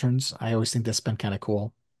Green Lanterns. I always think that's been kind of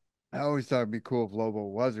cool. I always thought it'd be cool if Lobo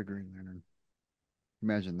was a Green Lantern.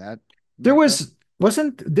 Imagine that There makeup. was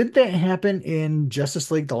wasn't did that happen in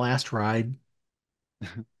Justice League: The Last Ride?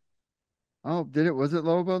 Oh, did it? Was it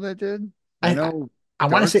Lobo that did? I I I, know I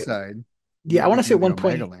want to say Darkseid yeah, I want to say became the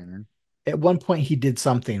Omega Lantern. at one point he did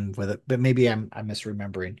something with it, but maybe I'm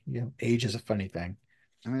misremembering. Age is a funny thing.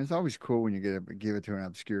 I mean, it's always cool when you give it to an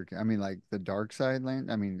obscure. I mean, like the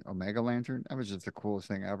I mean, Omega Lantern. That was just the coolest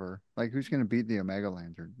thing ever. Like, who's gonna beat the Omega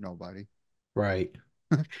Lantern? Nobody. Right.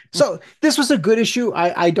 So this was a good issue.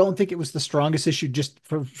 I don't think it was the strongest issue just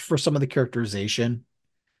for some of the characterization.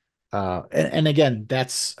 And again,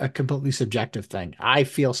 that's a completely subjective thing. I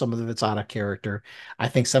feel some of it's out of character. I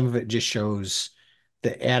think some of it just shows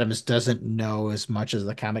that Adams doesn't know as much as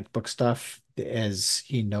the comic book stuff as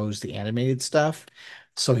he knows the animated stuff.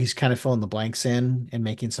 So he's kind of filling the blanks in and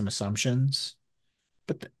making some assumptions.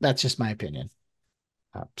 But that's just my opinion.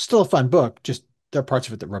 Still a fun book, just there are parts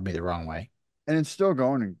of it that rub me the wrong way. And it's still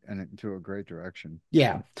going into a great direction.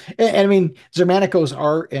 Yeah. And I mean, Zermanico's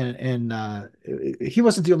art and he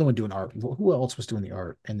wasn't the only one doing art. Who else was doing the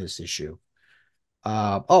art in this issue?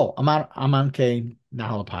 Amanke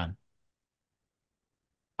Nahalapan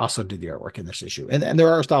also did the artwork in this issue. And their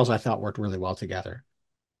art styles I thought worked really well together.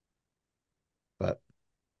 But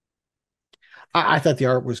I thought the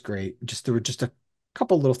art was great. Just there were just a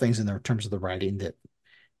couple little things in there in terms of the writing that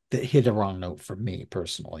hit a wrong note for me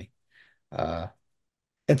personally. Uh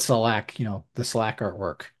and Slack, the Slack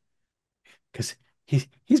artwork. Because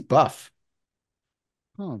he's buff.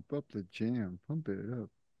 Pump up the jam, pump it up,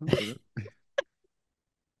 pump it up.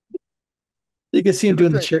 You can see him It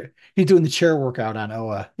doing looks the like chair. He's doing the chair workout on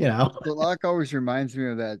Oa. the lock always reminds me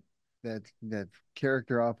of that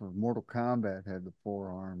character off of Mortal Kombat had the four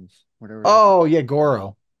arms, whatever that Oh yeah,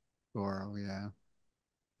 Goro. Goro, yeah.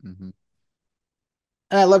 Hmm.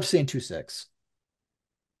 And I love seeing 2-6.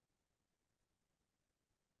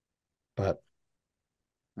 But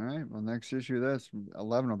All right. Well, next issue of this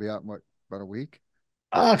 11 will be out in what, about a week?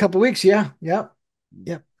 a couple weeks, yeah. Yep.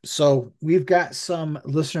 Yep. So we've got some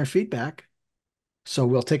listener feedback. So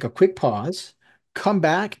we'll take a quick pause. come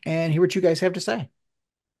back and hear what you guys have to say.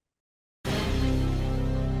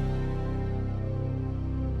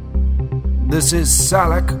 This is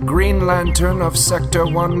Salak, Green Lantern of Sector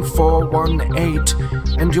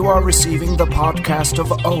 1418, and you are receiving the podcast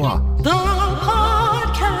of Oa. The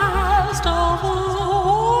podcast of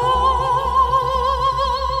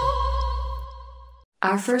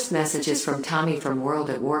Our first message is from Tommy from World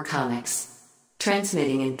at War Comics.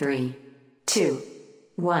 Transmitting in 3, 2,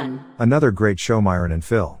 1. Another great show, Myron and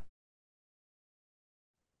Phil.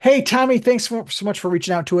 Hey, Tommy, thanks so much for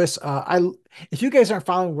reaching out to us. If you guys aren't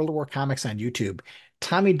following World of War Comics on YouTube,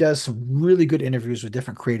 Tommy does some really good interviews with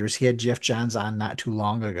different creators. He had Jeff Johns on not too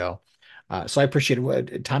long ago. So I appreciate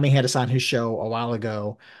it. Tommy had us on his show a while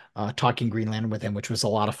ago, talking Green Lantern with him, which was a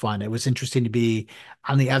lot of fun. It was interesting to be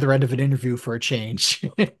on the other end of an interview for a change.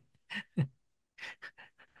 Yeah,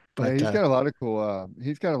 But he's got a lot of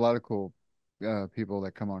cool people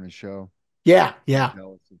that come on his show. yeah, I'm yeah.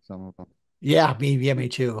 jealous of some of them. Yeah, me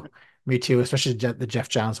too. Me too, especially the Jeff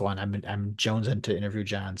Johns one. I'm jonesing to interview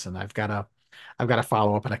Johns, and I've got to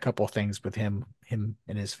follow up on a couple of things with him and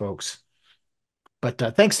his folks. But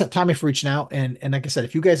thanks, Tommy, for reaching out. And like I said,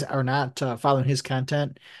 if you guys are not following his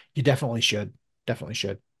content, you definitely should. Definitely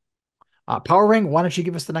should. Power Ring, why don't you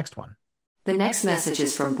give us the next one? The next message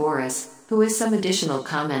is from Boris, who has some additional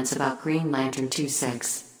comments about Green Lantern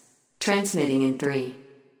 2/6. Transmitting in 3,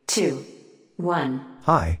 2, 1.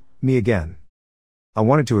 Hi, me again. I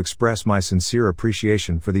wanted to express my sincere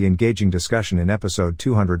appreciation for the engaging discussion in episode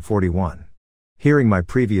 241. Hearing my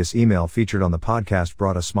previous email featured on the podcast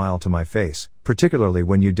brought a smile to my face, particularly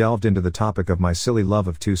when you delved into the topic of my silly love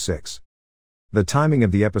of 2/6. The timing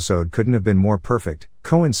of the episode couldn't have been more perfect,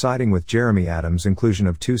 coinciding with Jeremy Adams' inclusion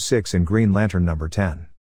of 2/6 in Green Lantern number 10.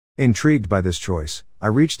 Intrigued by this choice, I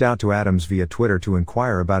reached out to Adams via Twitter to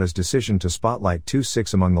inquire about his decision to spotlight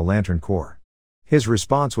 2/6 among the Lantern Corps. His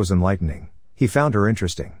response was enlightening. He found her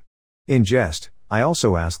interesting. In jest, I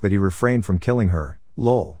also asked that he refrain from killing her,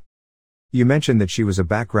 lol. You mentioned that she was a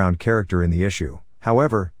background character in the issue,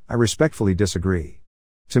 however, I respectfully disagree.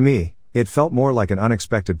 To me, it felt more like an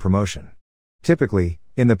unexpected promotion. Typically,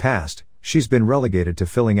 in the past, she's been relegated to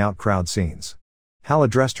filling out crowd scenes. Hal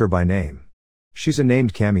addressed her by name. She's a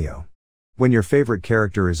named cameo. When your favorite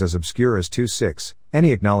character is as obscure as 2/6,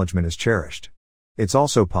 any acknowledgement is cherished. It's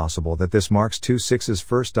also possible that this marks 2/6's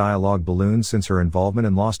first dialogue balloon since her involvement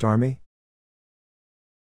in Lost Army?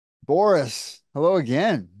 Boris, hello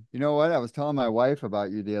again. You know what? I was telling my wife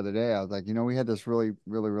about you the other day. I was like, we had this really,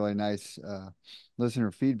 really, really nice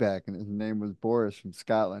listener feedback, and his name was Boris from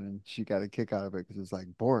Scotland, and she got a kick out of it because it's like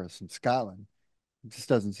Boris from Scotland. It just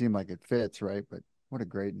doesn't seem like it fits, right? But what a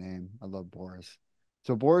great name. I love Boris.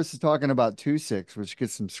 So Boris is talking about 2/6, which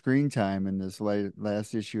gets some screen time in this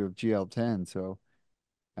last issue of GL10. So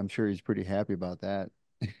I'm sure he's pretty happy about that.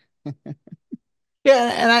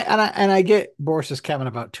 Yeah, and I get Boris's comment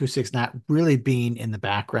about 2/6 not really being in the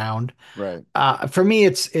background. Right. For me,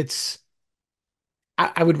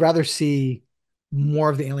 I would rather see more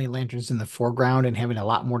of the Alien Lanterns in the foreground and having a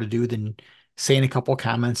lot more to do than saying a couple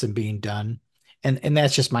comments and being done. And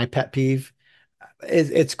that's just my pet peeve.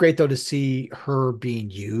 It's great though to see her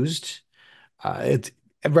being used. It's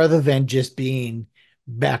rather than just being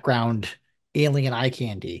background alien eye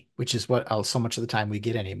candy, which is what so much of the time we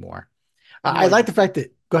get anymore. I like the fact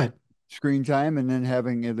that, go ahead. Screen time and then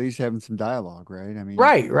at least having some dialogue, right? I mean,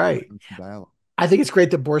 Right. some dialogue. I think it's great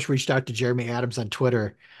that Boris reached out to Jeremy Adams on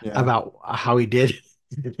Twitter about how he did.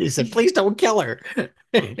 He said, please don't kill her.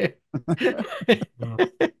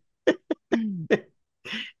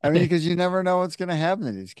 I mean, because you never know what's going to happen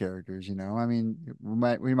to these characters, I mean,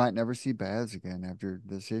 we might never see Baz again after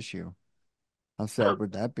this issue. How sad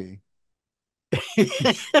would that be?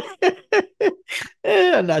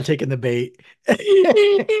 I'm not taking the bait.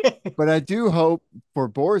 But I do hope, for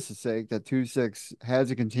Boris's sake, that 2/6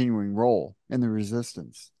 has a continuing role in the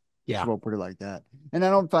Resistance. Yeah. We'll put it like that. And I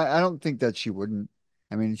don't think that she wouldn't.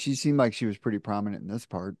 I mean, she seemed like she was pretty prominent in this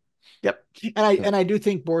part. Yep. And I do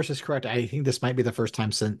think Boris is correct. I think this might be the first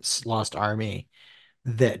time since Lost Army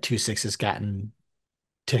that 2/6 has gotten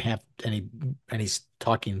to have any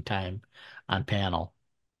talking time on panel.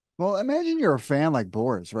 Well, imagine you're a fan like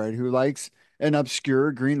Boris, right? Who likes an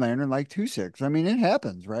obscure Green Lantern like 2/6. I mean, it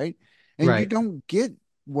happens, right? And you Right. don't get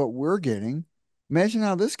what we're getting. Imagine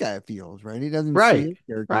how this guy feels, right? He doesn't see Right. his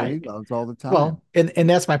character he Right. loves all the time. Well, and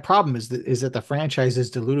that's my problem is that the franchise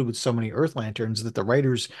is diluted with so many Earth Lanterns that the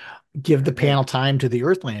writers give the panel time to the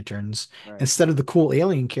Earth Lanterns Right. instead of the cool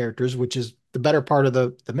alien characters, which is the better part of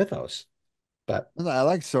the mythos. But I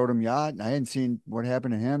like Sodom Yacht. I hadn't seen what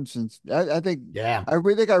happened to him since yeah. I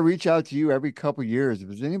really think I reach out to you every couple years.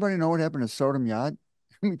 Does anybody know what happened to Sodom Yacht?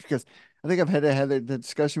 Because I think I've had the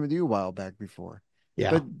discussion with you a while back before.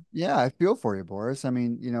 Yeah. But yeah, I feel for you, Boris. I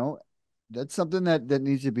mean, that's something that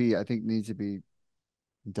needs to be, I think, needs to be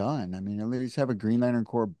done. I mean, at least have a Green Lantern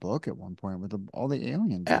Corps book at one point with all the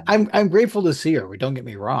aliens in it. I'm grateful to see her. Don't get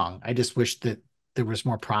me wrong. I just wish that there was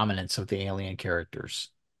more prominence of the alien characters.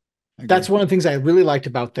 I That's agree. one of the things I really liked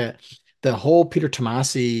about the whole Peter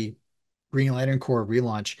Tomasi Green Lantern Corps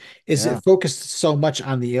relaunch is Yeah, it focused so much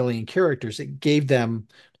on the alien characters. It gave them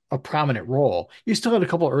a prominent role. You still had a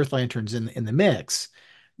couple of Earth Lanterns in the mix,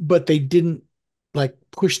 but they didn't like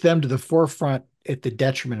push them to the forefront at the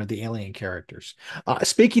detriment of the alien characters.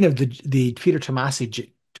 Speaking of the Peter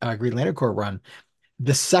Tomasi Green Lantern Corps run,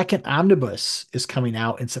 the second omnibus is coming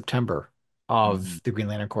out in September mhm. of the Green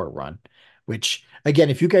Lantern Corps run, which again,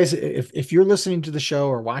 if you guys if you're listening to the show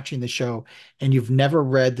or watching the show and you've never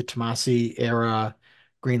read the Tomasi era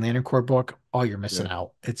Green Lantern Corps book, oh, you're missing Good,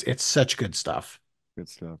 out. It's such good stuff. good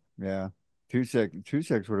stuff. Yeah, two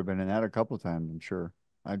six would have been in that a couple times, I'm sure.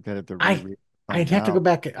 I'd have to I reread, I'd find have to go out.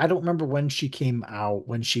 back. I don't remember when she came out,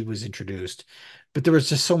 when she was introduced, but there was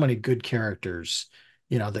just so many good characters,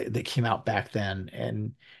 that came out back then.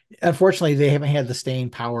 And unfortunately, they haven't had the staying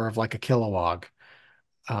power of like a Kilowog.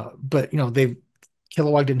 But they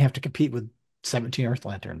Kilowog didn't have to compete with 17 Earth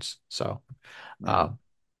Lanterns. So Yeah. uh,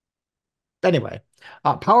 anyway,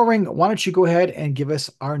 Powering, why don't you go ahead and give us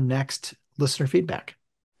our next listener feedback?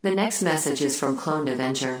 The next message is from Cloned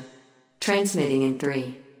Avenger. Transmitting in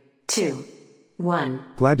 3, 2, 1.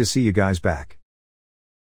 Glad to see you guys back.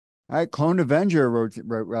 All right, Clone Avenger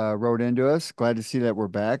wrote into us. Glad to see that we're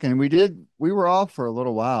back. And we were off for a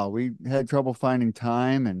little while. We had trouble finding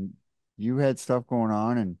time, and you had stuff going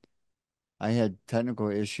on, and I had technical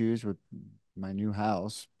issues with my new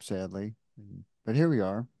house, sadly. But here we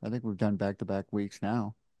are. I think we've done back-to-back weeks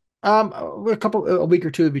now. A week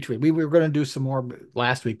or two in between. We were going to do some more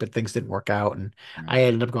last week, but things didn't work out, and Yeah. I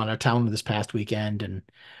ended up going to town this past weekend.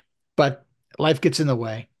 But life gets in the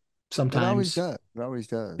way It always sometimes. does. It always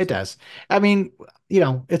It does. does. I mean,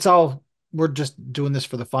 it's all we're just doing this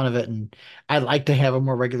for the fun of it, and I'd like to have a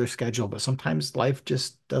more regular schedule, but sometimes life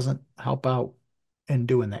just doesn't help out in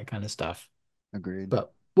doing that kind of stuff. Agreed.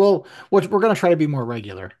 But we're going to try to be more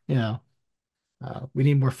regular. We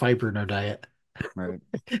need more fiber in our diet. Right.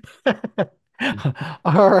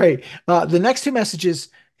 All right. The next two messages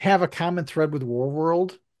have a common thread with War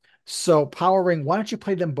World. So, Powering, why don't you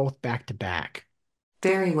play them both back to back?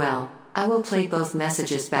 Very well. I will play both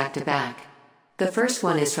messages back to back. The first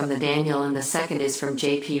one is from the Daniel and the second is from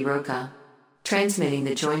JP Roca. Transmitting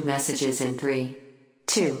the joint messages in 3,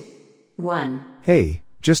 2, 1. Hey,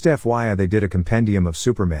 just FYI, they did a compendium of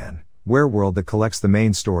Superman, Werewolf that collects the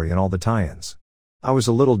main story and all the tie-ins. I was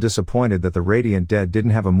a little disappointed that the Radiant Dead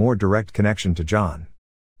didn't have a more direct connection to John.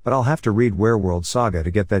 But I'll have to read Werewolf Saga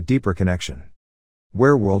to get that deeper connection.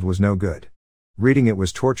 Werewolf was no good. Reading it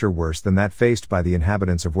was torture worse than that faced by the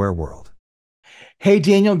inhabitants of Werewolf. Hey,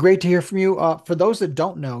 Daniel, great to hear from you. For those that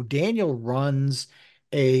don't know, Daniel runs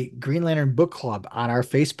a Green Lantern book club on our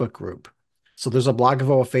Facebook group. So there's a Blog of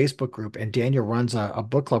Oa Facebook group, and Daniel runs a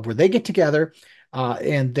book club where they get together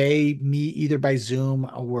and they meet either by Zoom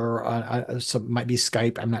or some might be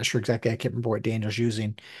Skype. I'm not sure exactly. I can't remember what Daniel's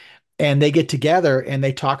using, and they get together and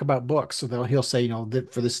they talk about books. So he'll say, that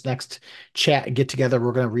for this next chat get together,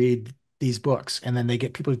 we're going to read these books, and then they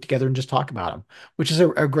get people together and just talk about them, which is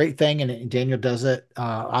a great thing. And Daniel does it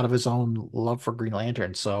out of his own love for Green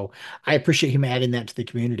Lantern. So I appreciate him adding that to the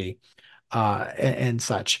community and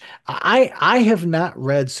such. I have not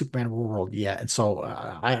read Superman World yet, and so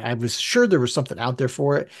I was sure there was something out there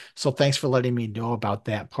for it. So thanks for letting me know about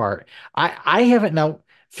that part. I haven't now.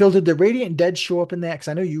 Phil, did the Radiant Dead show up in that? Because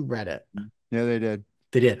I know you read it. Yeah, they did.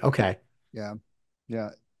 They did. Okay. Yeah.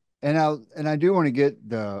 Yeah. And I do want to get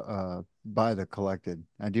buy the collected.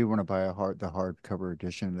 I do want to buy the hardcover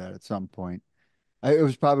edition of that at some point. It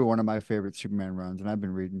was probably one of my favorite Superman runs, and I've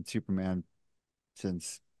been reading Superman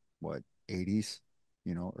since what, 80s,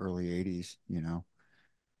 early 80s.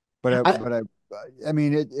 I, I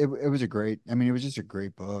mean it was a great, I mean it was just a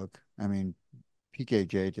great book. I mean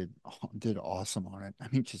PKJ did awesome on it. I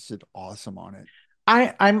mean just did awesome on it.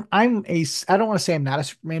 I don't want to say I'm not a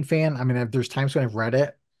Superman fan. I mean, there's times when I've read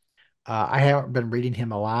it. I haven't been reading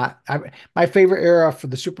him a lot. My favorite era for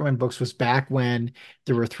the Superman books was back when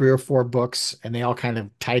there were three or four books and they all kind of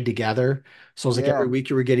tied together. So it was like every Yeah. week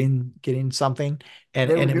you were getting something, and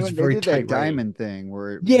They it was did very that tight writing. diamond thing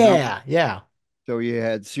where Yeah, yeah. So you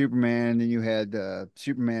had Superman, then you had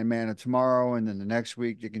Superman Man of Tomorrow, and then the next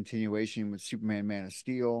week the continuation with Superman Man of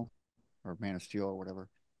Steel or Man of Steel or whatever.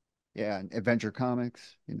 Yeah, and Adventure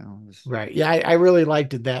Comics, it was Right. Yeah, I really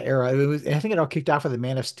liked it, that era. I think it all kicked off with the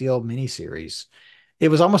Man of Steel miniseries. It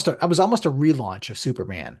was almost a relaunch of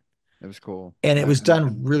Superman. it was cool. And it was I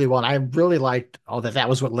done really well. And I really liked all that. That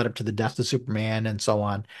was what led up to the death of Superman and so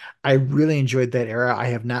on. I really enjoyed that era. I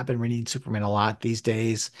have not been reading Superman a lot these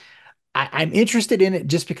days. I'm interested in it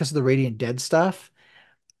just because of the Radiant Dead stuff,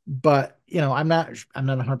 but I'm not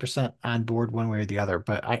 100% on board one way or the other.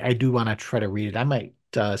 But I do want to try to read it. I might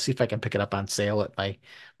see if I can pick it up on sale at my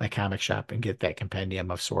comic shop and get that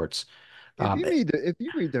compendium of sorts. if Um,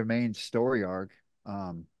 you read the main story arc,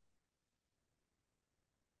 um,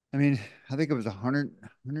 I mean, I think it was 100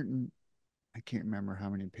 and I can't remember how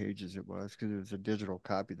many pages it was because it was a digital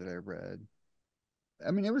copy that I read.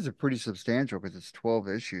 I mean, it was a pretty substantial because it's 12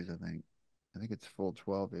 issues, I think. I think it's full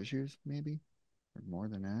 12 issues, maybe, or more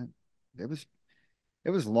than that. It was it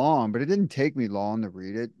was long, but it didn't take me long to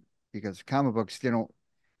read it because comic books they don't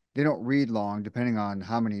read long depending on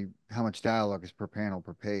how much dialogue is per panel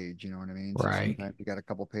per page, you know what I mean? So right. sometimes you got a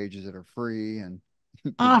couple pages that are free and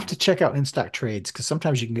you I'll have know. to check out in-stock trades because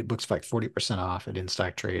sometimes you can get books for like 40% off at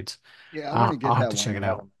in-stock trades. Yeah, I want to I'll get have that to one check to it have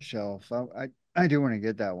out. on the shelf. I do want to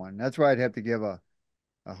get that one. That's why I'd have to give a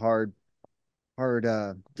hard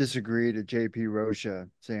disagree to JP Rocha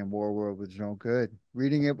saying War World was no good.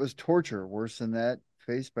 Reading it was torture, worse than that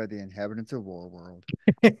faced by the inhabitants of War World.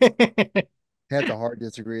 Had to hard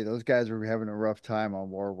disagree. Those guys were having a rough time on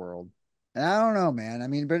War World. And I don't know, man. I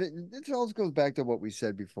mean, but it also goes back to what we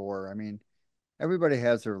said before. I mean, everybody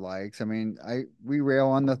has their likes. I mean, I we rail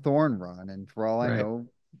on the Thorn run, and for all I Right. know,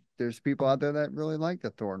 there's people out there that really like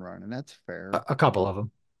the Thorn run, and that's fair. A couple of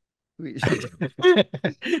them. We, to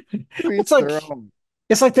It's each their like own.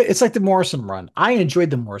 it's like the Morrison run. I enjoyed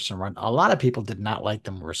the Morrison run. A lot of people did not like the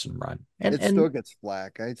Morrison run. And It still and gets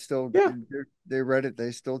flack. I still yeah, they read it.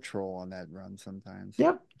 They still troll on that run sometimes.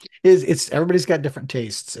 yeah. It's everybody's got different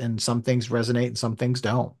tastes and some things resonate and some things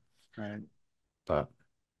don't. Right. But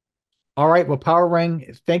all right, well, Power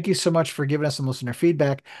Ring, thank you so much for giving us some listener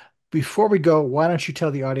feedback. Before we go, why don't you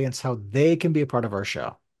tell the audience how they can be a part of our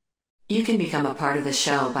show? You can become a part of the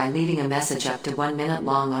show by leaving a message up to 1 minute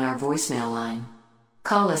long on our voicemail line.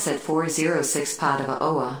 Call us at 406 pod of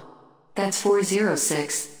OA. That's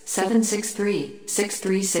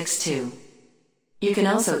 406-763-6362. You can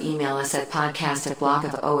also email us at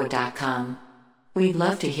podcast@blogofoa.com. We'd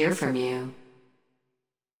love to hear from you.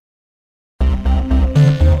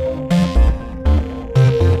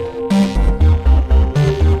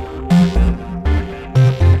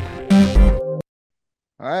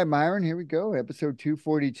 All right, Myron, here we go. Episode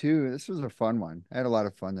 242. This was a fun one. I had a lot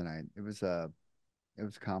of fun tonight. It was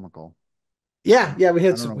comical. Yeah, we I had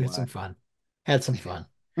don't some know we had some why. fun. Had some fun.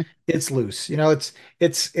 It's loose.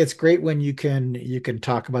 It's great when you can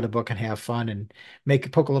talk about a book and have fun and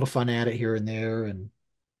poke a little fun at it here and there, and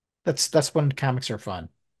that's when comics are fun.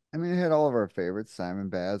 I mean, it had all of our favorites. Simon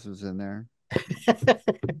Baz was in there.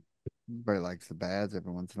 Everybody likes the Baz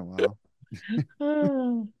every once in a while.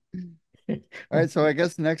 All right, so I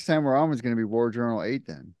guess the next time we're on is going to be War Journal 8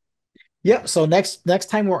 then. Yep. So next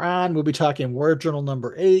time we're on, we'll be talking War Journal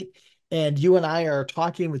number 8, and you and I are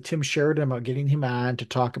talking with Tim Sheridan about getting him on to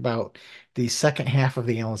talk about the second half of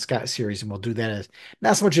the Alan Scott series, and we'll do that as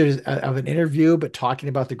not so much as of an interview, but talking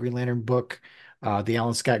about the Green Lantern book, the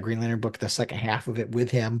Alan Scott Green Lantern book, the second half of it with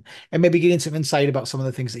him, and maybe getting some insight about some of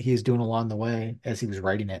the things that he is doing along the way as he was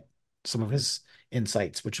writing it, some of his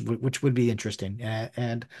insights, which would be interesting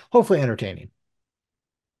and hopefully entertaining.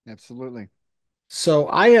 Absolutely. So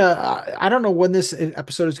I don't know when this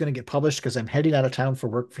episode is going to get published because I'm heading out of town for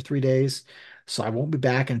work for 3 days. So I won't be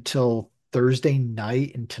back until Thursday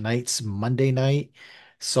night, and tonight's Monday night.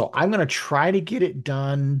 So I'm going to try to get it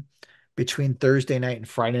done between Thursday night and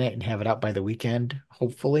Friday night and have it out by the weekend,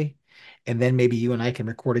 hopefully. And then maybe you and I can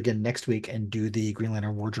record again next week and do the Green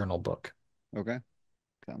Lantern War Journal book. Okay.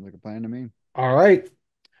 Sounds like a plan to me. All right.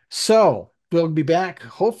 So we'll be back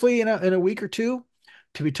hopefully in a week or two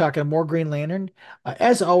to be talking more Green Lantern.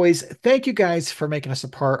 As always, thank you guys for making us a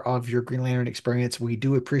part of your Green Lantern experience. We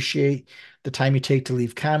do appreciate the time you take to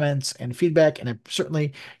leave comments and feedback, and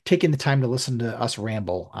certainly taking the time to listen to us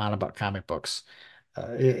ramble on about comic books.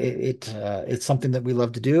 It's something that we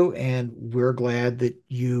love to do, and we're glad that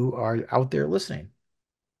you are out there listening.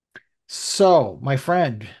 So, my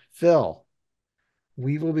friend Phil,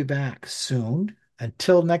 we will be back soon.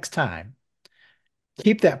 Until next time.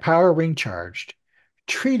 Keep that power ring charged,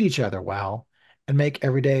 treat each other well, and make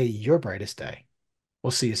every day your brightest day.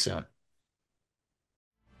 We'll see you soon.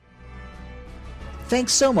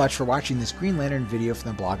 Thanks so much for watching this Green Lantern video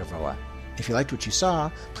from the blog of Oa. If you liked what you saw,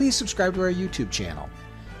 please subscribe to our YouTube channel.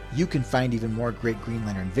 You can find even more great Green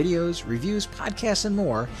Lantern videos, reviews, podcasts, and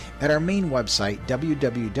more at our main website,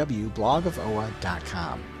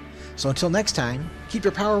 www.blogofoa.com. So until next time, keep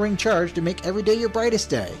your power ring charged and make every day your brightest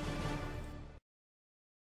day.